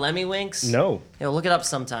don't know about Lemmy Winks? No. Yo, look it up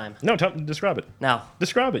sometime. No, describe it. No.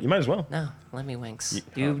 Describe it. You might as well. No, Lemmy Winks.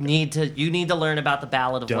 You need to learn about the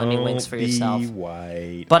Ballad of Lemmy Winks for yourself. Don't be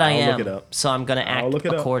white. But I'll I am. Look it up. So I'm gonna act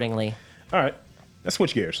accordingly. All right. Let's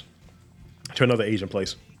switch gears to another Asian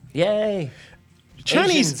place. Yay.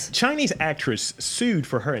 Chinese actress sued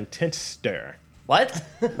for her intense stare. What?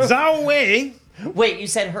 Zhao Wei, Wait, you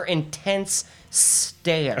said her intense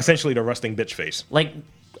stare. essentially the resting bitch face. Like,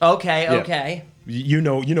 okay. You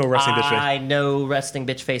know resting bitch face. I know resting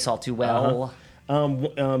bitch face all too well.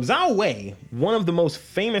 Zhao Wei, one of the most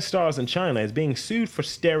famous stars in China, is being sued for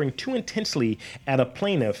staring too intensely at a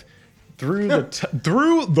plaintiff through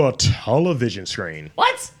the television screen.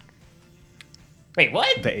 What? Wait,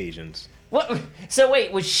 what? The Asians. What? So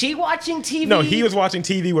wait, was she watching TV? No, he was watching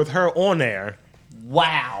TV with her on there.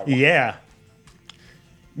 Wow. Yeah.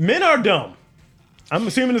 Men are dumb. I'm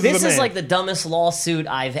assuming this is a man. This is like the dumbest lawsuit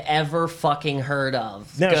I've ever fucking heard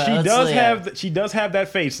of. Now she does have that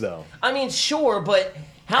face though. I mean, sure, but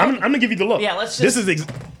how? I'm gonna give you the look. Yeah, let's This just. is.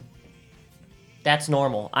 That's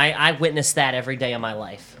normal. I witness that every day of my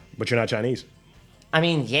life. But you're not Chinese. I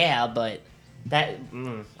mean, yeah, but that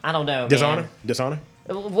I don't know. Dishonor. Man. Dishonor.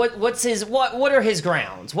 What are his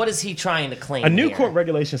grounds? What is he trying to claim? A new here? court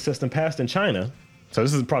regulation system passed in China, so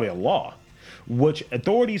this is probably a law, which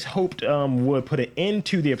authorities hoped would put an end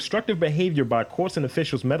to the obstructive behavior by courts and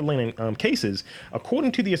officials meddling in cases,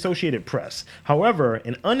 according to the Associated Press. However,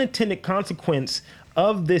 an unintended consequence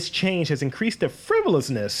of this change has increased the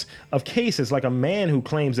frivolousness of cases, like a man who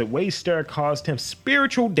claims that Wei's stare caused him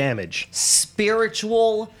spiritual damage.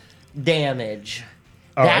 Spiritual damage.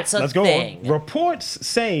 All That's right, a let's go thing. on. Reports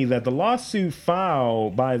say that the lawsuit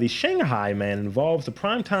filed by the Shanghai man involves the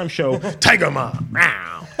primetime show Tiger Mom.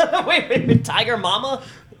 Meow. wait, Tiger Mama?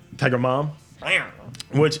 Tiger Mom,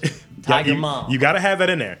 which Tiger you, Mom. You got to have that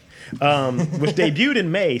in there. Which debuted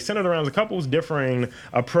in May, centered around the couple's differing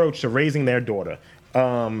approach to raising their daughter.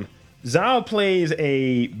 Zhao plays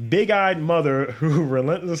a big-eyed mother who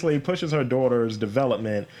relentlessly pushes her daughter's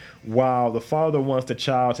development, while the father wants the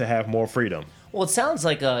child to have more freedom. Well, it sounds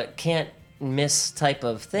like a can't miss type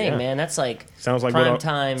of thing, Yeah. man. That's like Sounds like prime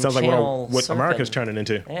time. Sounds like channel what surfing. America's turning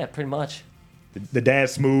into. Yeah, pretty much. The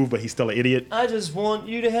dad's smooth, but he's still an idiot. I just want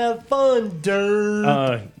you to have fun,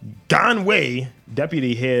 dirt. Gan Wei,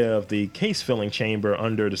 deputy head of the case-filling chamber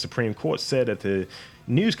under the Supreme Court, said at the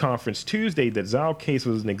news conference Tuesday that Zhao's case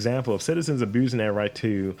was an example of citizens abusing their right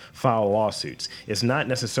to file lawsuits. It's not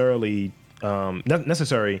necessary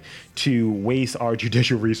to waste our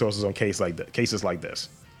judicial resources on cases like this.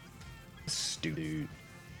 Stupid.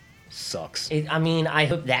 Sucks. I mean, I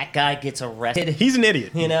hope that guy gets arrested. He's an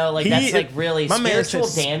idiot. You know, like that's like really my man spiritual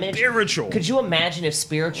said damage. Spiritual. Could you imagine if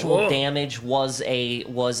spiritual damage was a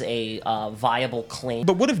viable claim?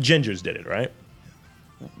 But what if gingers did it, right?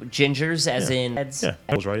 Gingers, as in heads. Yeah,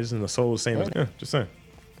 that was right. Isn't the soul the same as? Yeah, just saying.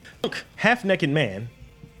 Look, half-naked man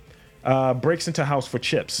breaks into house for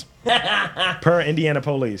chips. Per Indiana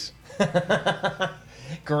police.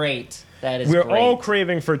 Great. That is. We're great. all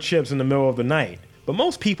craving for chips in the middle of the night, but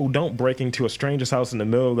most people don't break into a stranger's house in the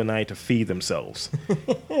middle of the night to feed themselves.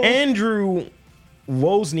 Andrew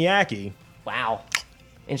Wozniacki. Wow.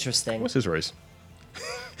 Interesting. What's his race?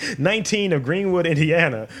 19 of Greenwood,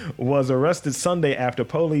 Indiana, was arrested Sunday after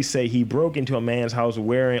police say he broke into a man's house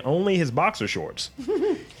wearing only his boxer shorts.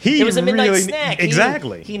 It was a midnight snack.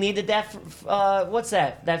 Exactly. He needed that. What's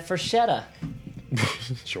that? That freshetta.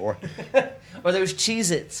 Sure. Or those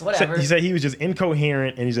Cheez-Its, whatever. He said he was just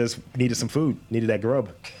incoherent and he just needed some food, needed that grub.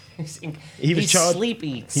 He's sleepy. He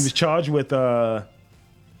was charged with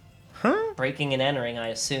Breaking and entering, I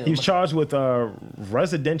assume. He was charged with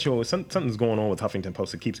residential. Something's going on with Huffington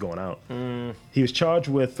Post. It keeps going out. He was charged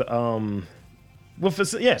with,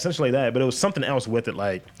 essentially that. But it was something else with it,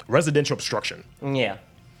 like residential obstruction. Yeah.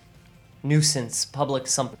 Nuisance, public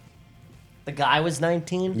something. The guy was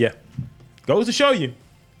 19? Yeah. Goes to show you.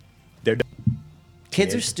 They're dumb.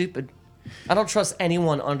 Kids are stupid. I don't trust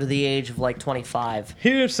anyone under the age of like 25.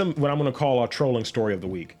 Here's what I'm going to call our trolling story of the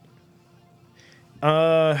week.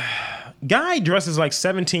 Guy dresses like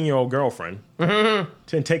 17-year-old girlfriend and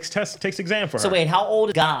takes exam for her. So wait, how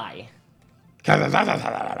old a guy?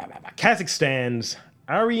 Kazakhstan's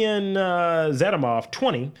Aryan Zadamov,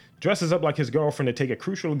 20, dresses up like his girlfriend to take a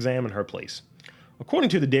crucial exam in her place.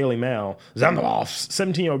 According to the Daily Mail, Zadamov's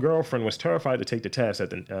 17-year-old girlfriend was terrified to take the test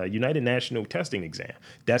at the United National Testing Exam.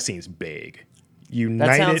 That seems big.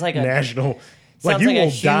 United National... Like Sounds you like will a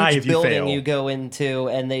huge die if you building fail. you go into,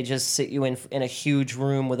 and they just sit you in a huge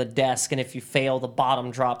room with a desk, and if you fail, the bottom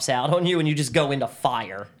drops out on you, and you just go into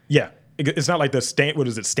fire. Yeah, it's not like the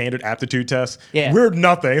standard aptitude test. Yeah, we're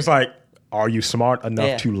nothing. It's like, are you smart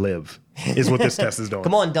enough to live? Is what this test is doing.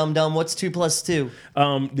 Come on, dum-dum. What's 2 + 2?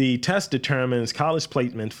 The test determines college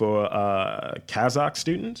placement for Kazakh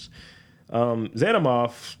students.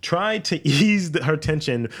 Zadamov tried to ease her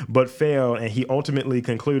tension but failed, and he ultimately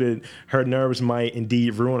concluded her nerves might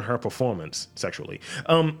indeed ruin her performance sexually.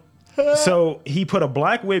 So he put a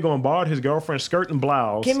black wig on, borrowed his girlfriend's skirt and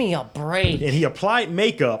blouse, Give me a break. and he applied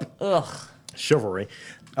makeup. Ugh. Chivalry.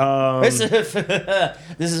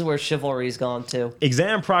 This is where chivalry's gone to.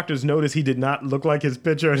 Exam proctors noticed he did not look like his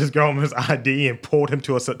picture and his girlfriend's ID and pulled him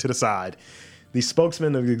to the side. The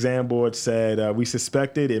spokesman of the exam board said, we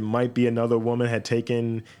suspected it might be another woman had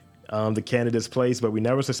taken the candidate's place, but we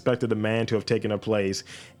never suspected the man to have taken her place,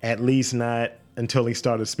 at least not until he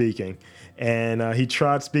started speaking. And he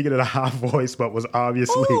tried speaking at a high voice, but was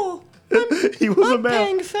obviously... Oh, he was a man.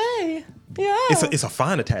 Paying Faye. Yeah. It's a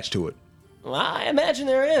fine attached to it. Well, I imagine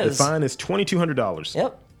there is. The fine is $2,200.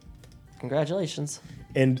 Yep. Congratulations.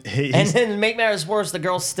 And and then to make matters worse, the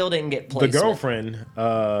girl still didn't get placement. the girlfriend,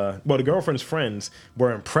 the girlfriend's friends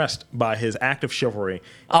were impressed by his act of chivalry.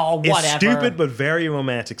 Oh, whatever. It's stupid but very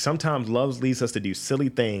romantic. Sometimes love leads us to do silly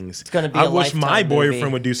things. It's gonna be I a wish my Lifetime boyfriend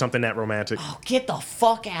movie. would do something that romantic. Oh, get the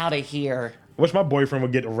fuck out of here. I wish my boyfriend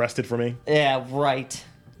would get arrested for me. Yeah, right.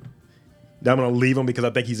 I'm gonna leave him because I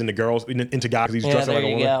think he's into guys because he's Yeah, dressing there like a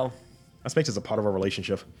you woman. go. That makes us a part of our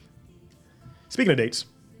relationship. Speaking of dates,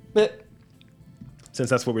 But since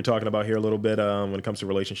that's what we're talking about here a little bit when it comes to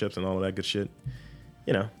relationships and all of that good shit,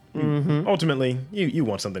 you know, ultimately you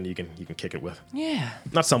want something you can kick it with. yeah,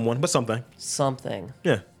 Not someone, but something. something.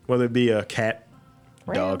 Yeah, whether it be a cat,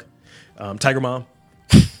 dog, tiger mom.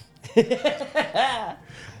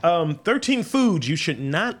 13 foods you should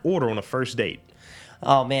not order on a first date.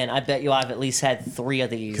 Oh man, I bet you I've at least had 3 of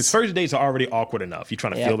these. Because first dates are already awkward enough. You're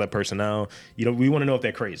trying to Yep. feel that person out. We want to know if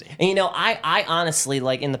they're crazy. And you know, I honestly,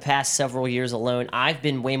 like in the past several years alone, I've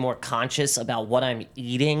been way more conscious about what I'm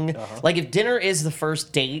eating. Like if dinner is the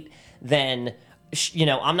first date, then,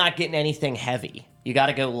 I'm not getting anything heavy. You got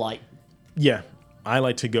to go light. Yeah, I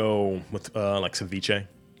like to go with like ceviche.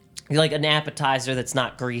 Like an appetizer that's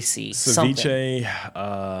not greasy. Something.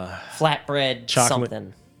 Ceviche. Flatbread, Chocolate.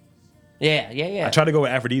 something. Yeah. I try to go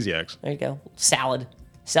with aphrodisiacs. There you go. Salad.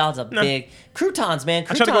 Salad's a big... Croutons, man.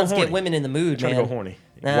 I try to go Croutons horny. get women in the mood, Try man. to go horny.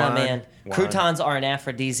 Nah, Wine, man. wine. Croutons are an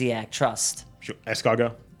aphrodisiac, trust. Sure.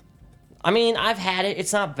 Escargot. I mean, I've had it.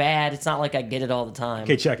 It's not bad. It's not like I get it all the time.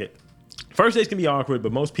 Okay, check it. First dates can be awkward,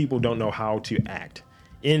 but most people don't know how to act.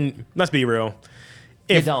 Let's be real.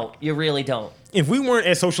 You don't. You really don't. If we weren't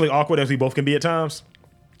as socially awkward as we both can be at times,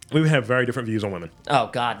 we would have very different views on women. Oh,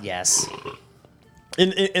 God, yes.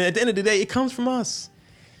 And at the end of the day, it comes from us.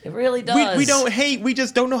 It really does. We don't hate. We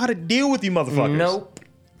just don't know how to deal with you motherfuckers. Nope.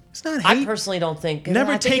 It's not I hate. personally don't think.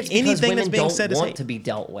 Never I think take it's because anything women that's being don't said as want hate. to be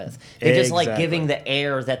dealt with. They just like Exactly. giving the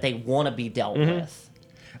air that they want to be dealt with.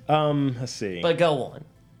 Let's see. But go on.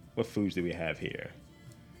 What foods do we have here?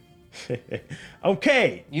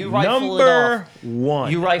 Okay. You rifle it Number off.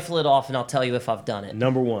 one. You rifle it off, and I'll tell you if I've done it.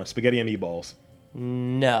 Number one, spaghetti and meatballs.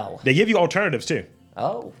 No. They give you alternatives too.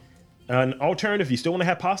 Oh, An alternative, if you still want to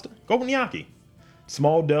have pasta, go with gnocchi.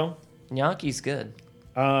 Small dough, gnocchi's good.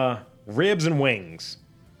 ribs and wings.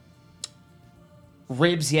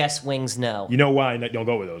 Ribs, yes. Wings, no. You know why I don't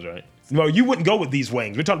go with those, right? No, you wouldn't go with these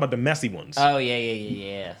wings. We're talking about the messy ones. Oh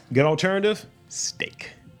yeah. Good alternative,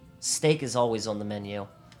 steak. Steak is always on the menu.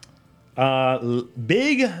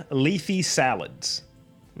 Big leafy salads.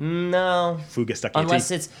 No. Food gets stuck in your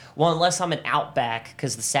teeth. Unless I'm an Outback,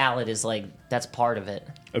 because the salad is like that's part of it.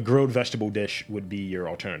 A grilled vegetable dish would be your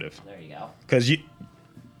alternative. There you go. Because you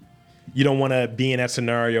don't want to be in that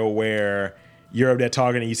scenario where you're up there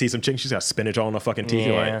talking and you see some chicken, she's got spinach all in her fucking teeth.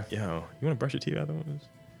 You're Yeah. like, yo, you want to brush your teeth afterwards?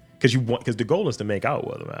 Because the goal is to make out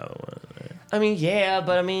with them. I mean, yeah,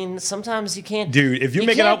 but I mean, sometimes you can't. Dude, if you're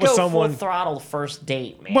making out with can't go someone- full throttle first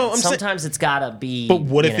date, man. Well, I'm sometimes it's gotta be. But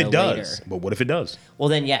what if you know, it does? later. But what if it does? Well,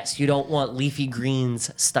 then yes, you don't want leafy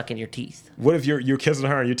greens stuck in your teeth. What if you're kissing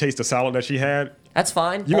her and you taste the salad that she had? That's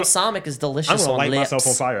fine. You gonna- Balsamic is delicious I'm gonna on light lips. myself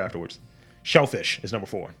on fire afterwards. Shellfish is number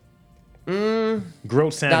 4.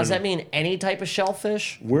 Grilled salmon. Does that mean any type of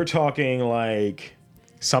shellfish? We're talking like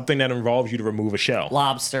something that involves you to remove a shell,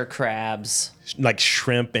 Lobster, crabs. like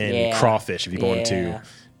shrimp and Yeah. crawfish. If you're going to Yeah.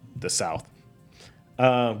 the south,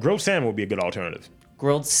 grilled salmon would be a good alternative.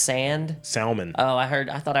 Grilled sand. Salmon. Oh,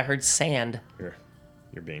 I thought I heard sand.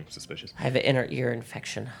 You're being suspicious. I have an inner ear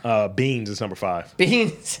infection. Beans is number 5.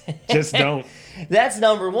 Beans. Just don't. That's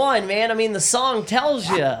number 1, man. I mean, the song tells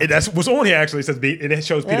you. That's what's on here. Actually, it says and it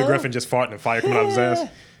shows Peter Yeah. Griffin just farting and fire coming out of his ass.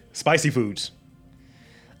 Spicy foods.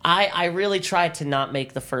 I really try to not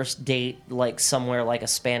make the first date like somewhere like a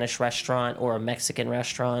Spanish restaurant or a Mexican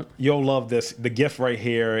restaurant. You'll love this. The gift right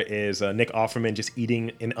here is Nick Offerman just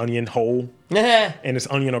eating an onion whole, See, and it's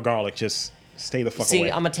onion or garlic. Just stay the fuck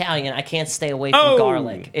away. I'm Italian. I can't stay away from Oh!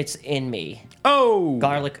 garlic. It's in me. Oh,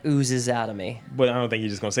 Garlic oozes out of me. But I don't think you're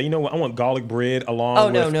just gonna say, you know what? I want garlic bread along Oh,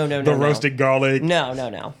 with no, the no. roasted garlic.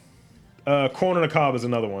 No. Corn on the cob is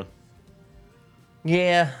another one.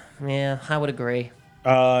 Yeah, I would agree.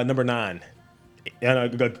 Number 9.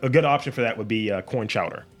 And a good option for that would be corn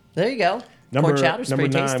chowder. There you go. Corn chowder's number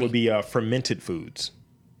pretty 9 tasty. would be fermented foods.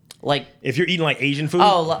 Like, If you're eating like Asian food,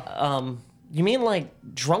 you mean like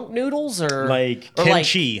drunk noodles or like or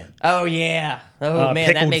kimchi. Like, oh yeah. Oh man,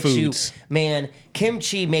 that pickled makes foods. you man.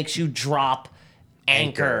 Kimchi makes you drop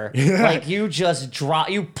anchor. Like you just drop,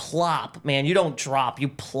 you plop, man. You don't drop, you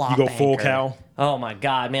plop. You go full anchor. cow. Oh my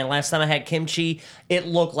god, man! Last time I had kimchi, it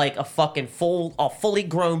looked like a fully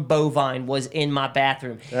grown bovine was in my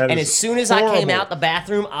bathroom. That And is as soon as I came horrible. out the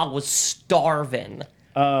bathroom, I was starving.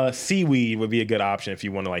 Seaweed would be a good option if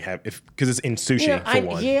you want to like have because it's in sushi for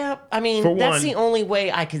one. I mean, For that's one- the only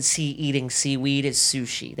way I could see eating seaweed is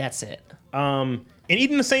sushi. That's it. And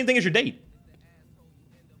eating the same thing as your date.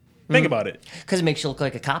 Think about it. Because it makes you look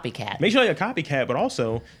like a copycat. Makes you like a copycat, but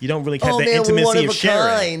also you don't really have Oh, the man, we're one intimacy of of a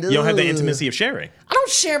sharing. kind. You don't have the Ugh. intimacy of sharing. I don't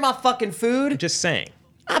share my fucking food. Just saying.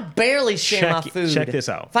 I barely share my food. check this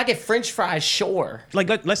out. If I get French fries, sure. Like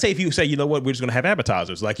let's say if you say, you know what, we're just gonna have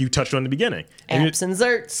appetizers, like you touched on in the beginning. Apps and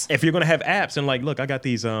zerts. If you're gonna have apps and like, look, I got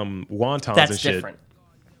these wontons That's and shit. different.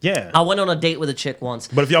 Yeah. I went on a date with a chick once.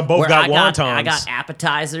 But if y'all both where got I wontons. got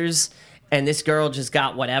appetizers, and this girl just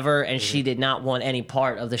got whatever, and Mm-hmm. she did not want any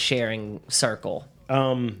part of the sharing circle.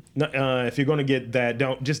 If you're gonna get that,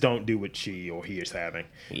 don't do what she or he is having.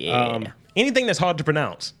 Yeah. Anything that's hard to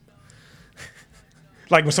pronounce.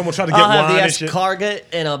 Like when someone tried to get I'll have wine the and shit. escargot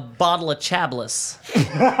and a bottle of Chablis.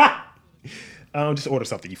 Just order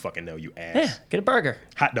something you fucking know, you ass. Yeah, get a burger.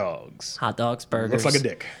 Hot dogs. Hot dogs, burgers. Looks like a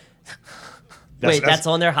dick. Wait, that's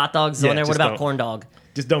on there? Hot dogs is Yeah, on there? What just about don't- corn dog?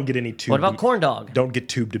 Just don't get any tube. What about corn dog? Don't get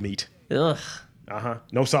tube to meat. Ugh.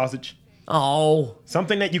 No sausage. Oh.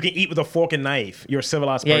 Something that you can eat with a fork and knife. You're a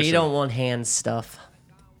civilized Yeah, person. you don't want hand stuff.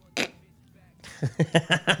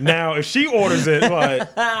 Now, if she orders it, like,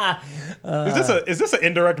 is this an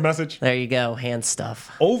indirect message? There you go, hand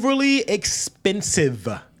stuff. Overly expensive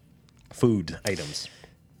food items.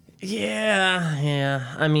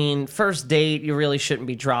 Yeah. I mean, first date, you really shouldn't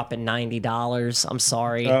be dropping $90. I'm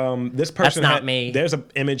sorry. This person not had, me. There's an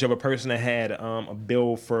image of a person that had a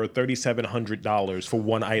bill for $3,700 for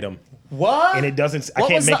one item, what? and it doesn't. I What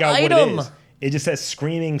can't was make the out item? what it is. It just says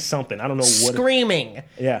screaming something. I don't know what. Screaming.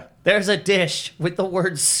 Yeah, There's a dish with the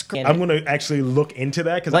word screaming. I'm gonna actually look into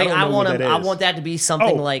that because like, I don't know what that is. I want that to be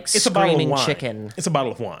something like it's a bottle of screaming wine. chicken. It's a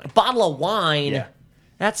bottle of wine. Bottle of wine. Yeah.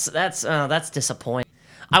 That's disappointing.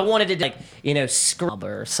 I wanted to like, scrub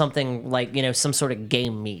or something like, some sort of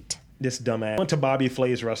game meat. This dumbass went to Bobby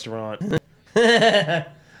Flay's restaurant.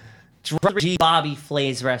 Bobby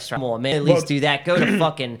Flay's restaurant. Come on, man. At least do that. Go to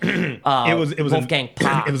fucking It was Wolfgang in,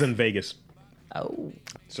 Puck. It was in Vegas, Oh.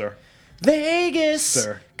 sir. Vegas.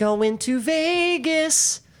 Sir. Going to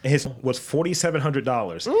Vegas. His was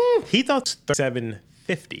 $4,700. He thought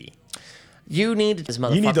 $750. You need this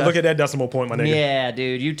motherfucker. You need to look at that decimal point, my nigga. Yeah,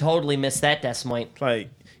 dude. You totally missed that decimal point. Like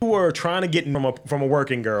you were trying to get from a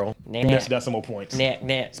working girl. Nah. Miss decimal points.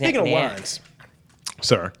 Nah. Speaking of wines,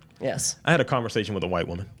 sir, Yes. I had a conversation with a white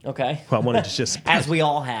woman Okay. who I wanted to just As we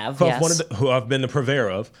all have. who, Yes. who I've been the purveyor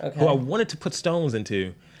of, Okay. who I wanted to put stones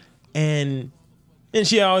into, and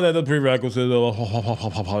she always had the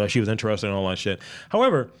prerequisites. She was interested in all that shit.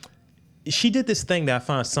 However, she did this thing that I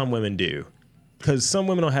find some women do, because some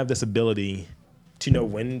women don't have this ability to know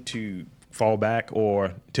when to fall back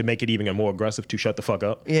or to make it even more aggressive to shut the fuck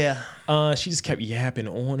up. Yeah. She just kept yapping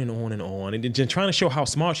on and on and on, and then trying to show how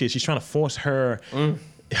smart she is. She's trying to force her.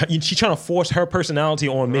 She's trying to force her personality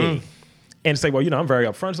on me, and say, "Well, I'm very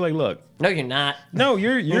upfront." She's like, "Look, No, you're not. no,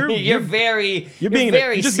 you're You're very. you're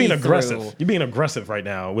just being aggressive. You're being aggressive right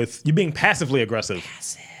now. You're being passively aggressive."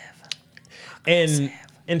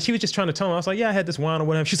 And she was just trying to tell me. I was like, "Yeah, I had this wine or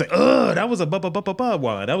whatever." She's like, "Ugh, that was a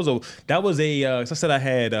wine. That was a." So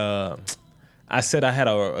I said I had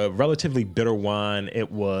a relatively bitter wine.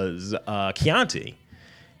 It was Chianti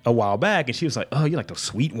a while back, and she was like, "Oh, you like those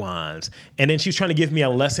sweet wines." And then she was trying to give me a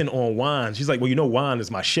lesson on wine. She's like, "Well, wine is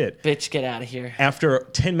my shit." Bitch, get out of here. After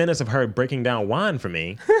 10 minutes of her breaking down wine for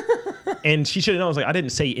me, and she should have known. I was like, I didn't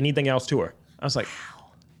say anything else to her. I was like,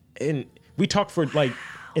 and we talked for like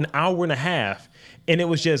an hour and a half, and it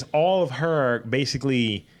was just all of her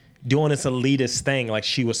basically doing this elitist thing, like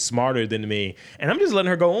she was smarter than me, and I'm just letting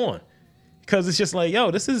her go on. Because it's just like, yo,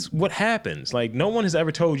 this is what happens. Like, no one has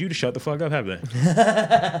ever told you to shut the fuck up, have they?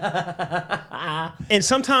 And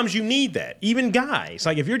sometimes you need that. Even guys.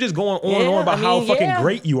 Like, if you're just going on and on about how fucking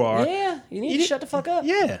great you are. Yeah, you need to shut the fuck up.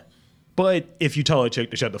 Yeah. But if you tell a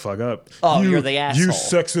chick to shut the fuck up. Oh, you're the asshole. You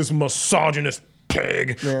sexist, misogynist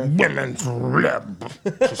pig, women's lib,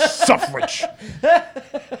 suffrage.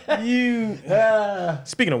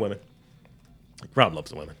 Speaking of women, Rob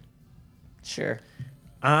loves the women. Sure.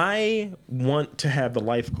 I want to have the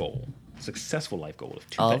life goal, successful life goal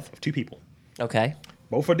of two people. Okay.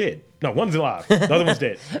 Both are dead. No, one's alive. The other one's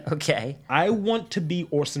dead. Okay. I want to be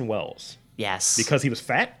Orson Welles. Yes. Because he was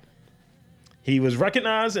fat. He was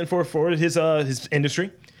recognized and for his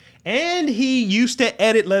industry. And he used to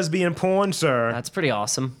edit lesbian porn, sir. That's pretty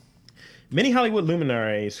awesome. Many Hollywood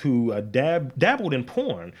luminaries who dabbled in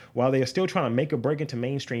porn while they are still trying to make a break into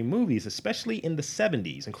mainstream movies, especially in the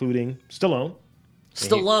 70s, including Stallone.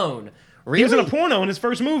 Really? He was in a porno in his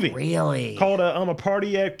first movie. Really? Called a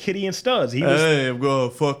Party at Kitty and Studs. Hey, I'm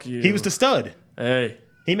gonna fuck you. He was the stud. Hey.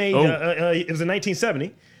 He made, it was in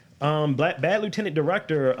 1970. Bad Lieutenant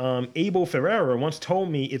director Abel Ferreira once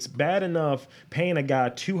told me it's bad enough paying a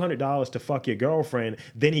guy $200 to fuck your girlfriend,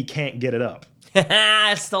 then he can't get it up.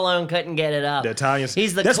 Stallone couldn't get it up. The Italians.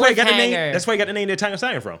 He's the that's where he got the name. cliffhanger. That's where he got the name the Italian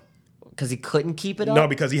Stallion from. Because he couldn't keep it up? No,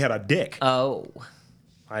 because he had a dick. Oh.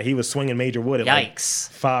 He was swinging Major Wood at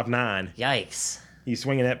Yikes. like 5'9". Yikes. He's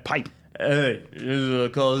swinging that pipe. Hey, this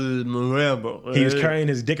is called Marambo. He was carrying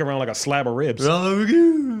his dick around like a slab of ribs,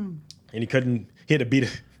 and he couldn't. He had to beat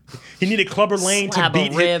it. He needed Clubber Lane Slab to of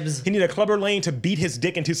beat ribs. He needed a Clubber Lane to beat his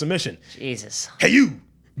dick into submission. Jesus. Hey, you,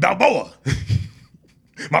 Balboa.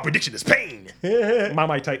 My prediction is pain. my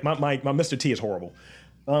Mr. T is horrible.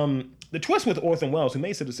 The twist with Orson Welles, who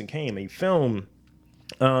made Citizen Kane, a film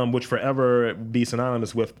which forever be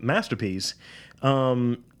synonymous with masterpiece,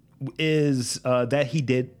 is that he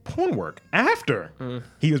did porn work after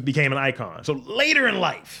he became an icon. So later in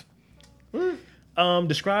life.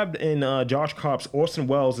 Described in Josh Karp's Orson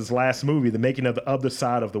Welles' last movie, The Making of the Other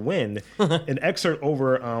Side of the Wind, an excerpt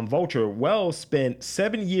over Vulture, Welles spent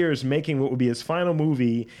 7 years making what would be his final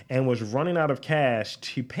movie and was running out of cash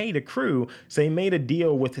to pay the crew, so he made a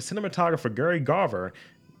deal with the cinematographer Gary Garver,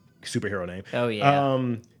 superhero name. Oh, yeah.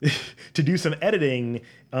 To do some editing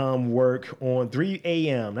work on 3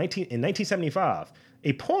 a.m. in 1975.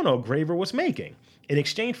 A porno Graver was making. In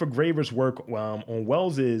exchange for Graver's work on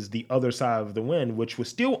Wells's The Other Side of the Wind, which was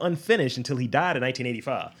still unfinished until he died in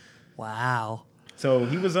 1985. Wow. So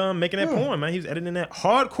he was making that porn, man. He was editing that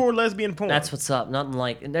hardcore lesbian porn. That's what's up. Nothing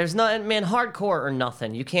like... There's not... Man, hardcore or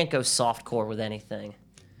nothing. You can't go softcore with anything.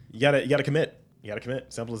 You gotta commit. You gotta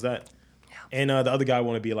commit. Simple as that. Yeah. And the other guy I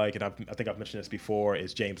want to be like, and I think I've mentioned this before,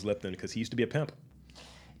 is James Lipton, because he used to be a pimp.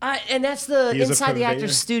 And that's the Inside the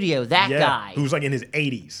Actor's Studio. That guy. Who was like in his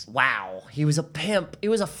 80s. Wow. He was a pimp. He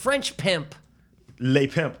was a French pimp. Le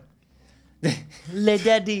pimp. Le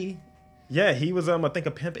daddy. Yeah, he was, I think,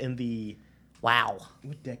 a pimp in the... Wow.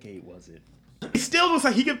 What decade was it? He still looks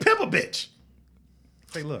like he could pimp a bitch.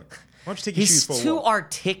 Say, look, why don't you take your shoes for a He's too walk?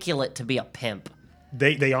 articulate to be a pimp.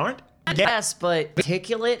 They aren't? Yes, but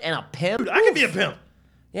articulate and a pimp? Dude, I could be a pimp.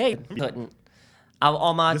 Yeah, you couldn't.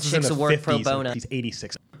 All my This is in chicks the who work 50s, pro and bono. He's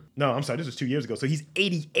 86. No, I'm sorry, this was 2 years ago. So he's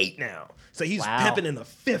 88 now. So he's Wow. pimping in the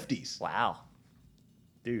 50s. Wow.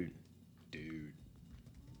 Dude.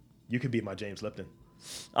 You could be my James Lipton.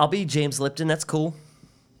 I'll be James Lipton. That's cool.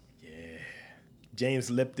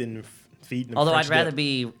 James Lipton feeding him Although French I'd rather dip.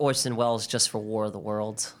 be Orson Welles just for War of the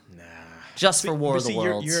Worlds. Nah. Just for War But of the see,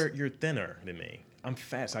 Worlds. You're thinner than me. I'm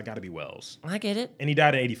fat, so I got to be Wells. I get it. And he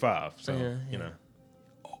died in 85, so, you know.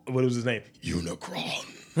 What was his name?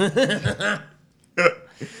 Unicron.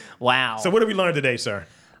 Wow. So what did we learn today, sir?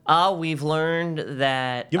 We've learned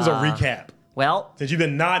that... Give us a recap. Well, Since you've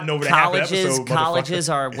been nodding over the half episode, colleges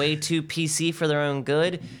are way too PC for their own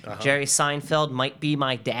good. Jerry Seinfeld might be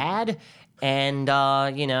my dad. And,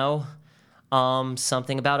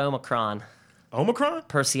 something about Omicron. Omicron?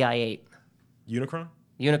 Percy I-8. Unicron?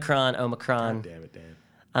 Unicron, Omicron. God damn it, Dan.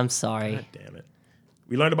 I'm sorry. God damn it.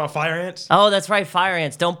 We learned about fire ants. Oh, that's right, fire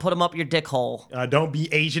ants. Don't put them up your dick hole. Don't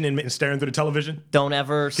be Asian and staring through the television. Don't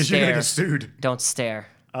ever Because you're going to stare. get sued. Don't stare.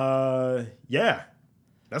 Yeah.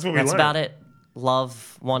 That's what we learned. That's about it.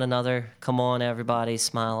 Love one another. Come on, everybody.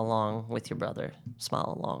 Smile along with your brother.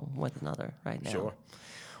 Smile along with another right now. Sure.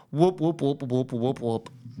 Whoop, whoop, whoop, whoop, whoop, whoop.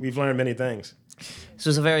 We've learned many things. This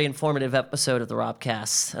was a very informative episode of the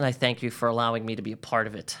Robcast, and I thank you for allowing me to be a part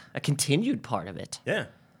of it. A continued part of it. Yeah.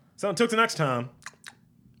 So until the next time,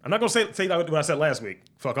 I'm not going to say what I said last week.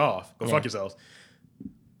 Fuck off. Go fuck yourselves.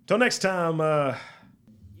 Till next time,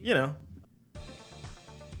 eat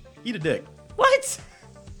a dick. What?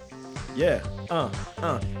 Yeah.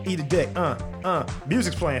 Eat a dick.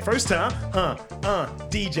 Music's playing. First time.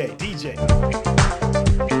 DJ.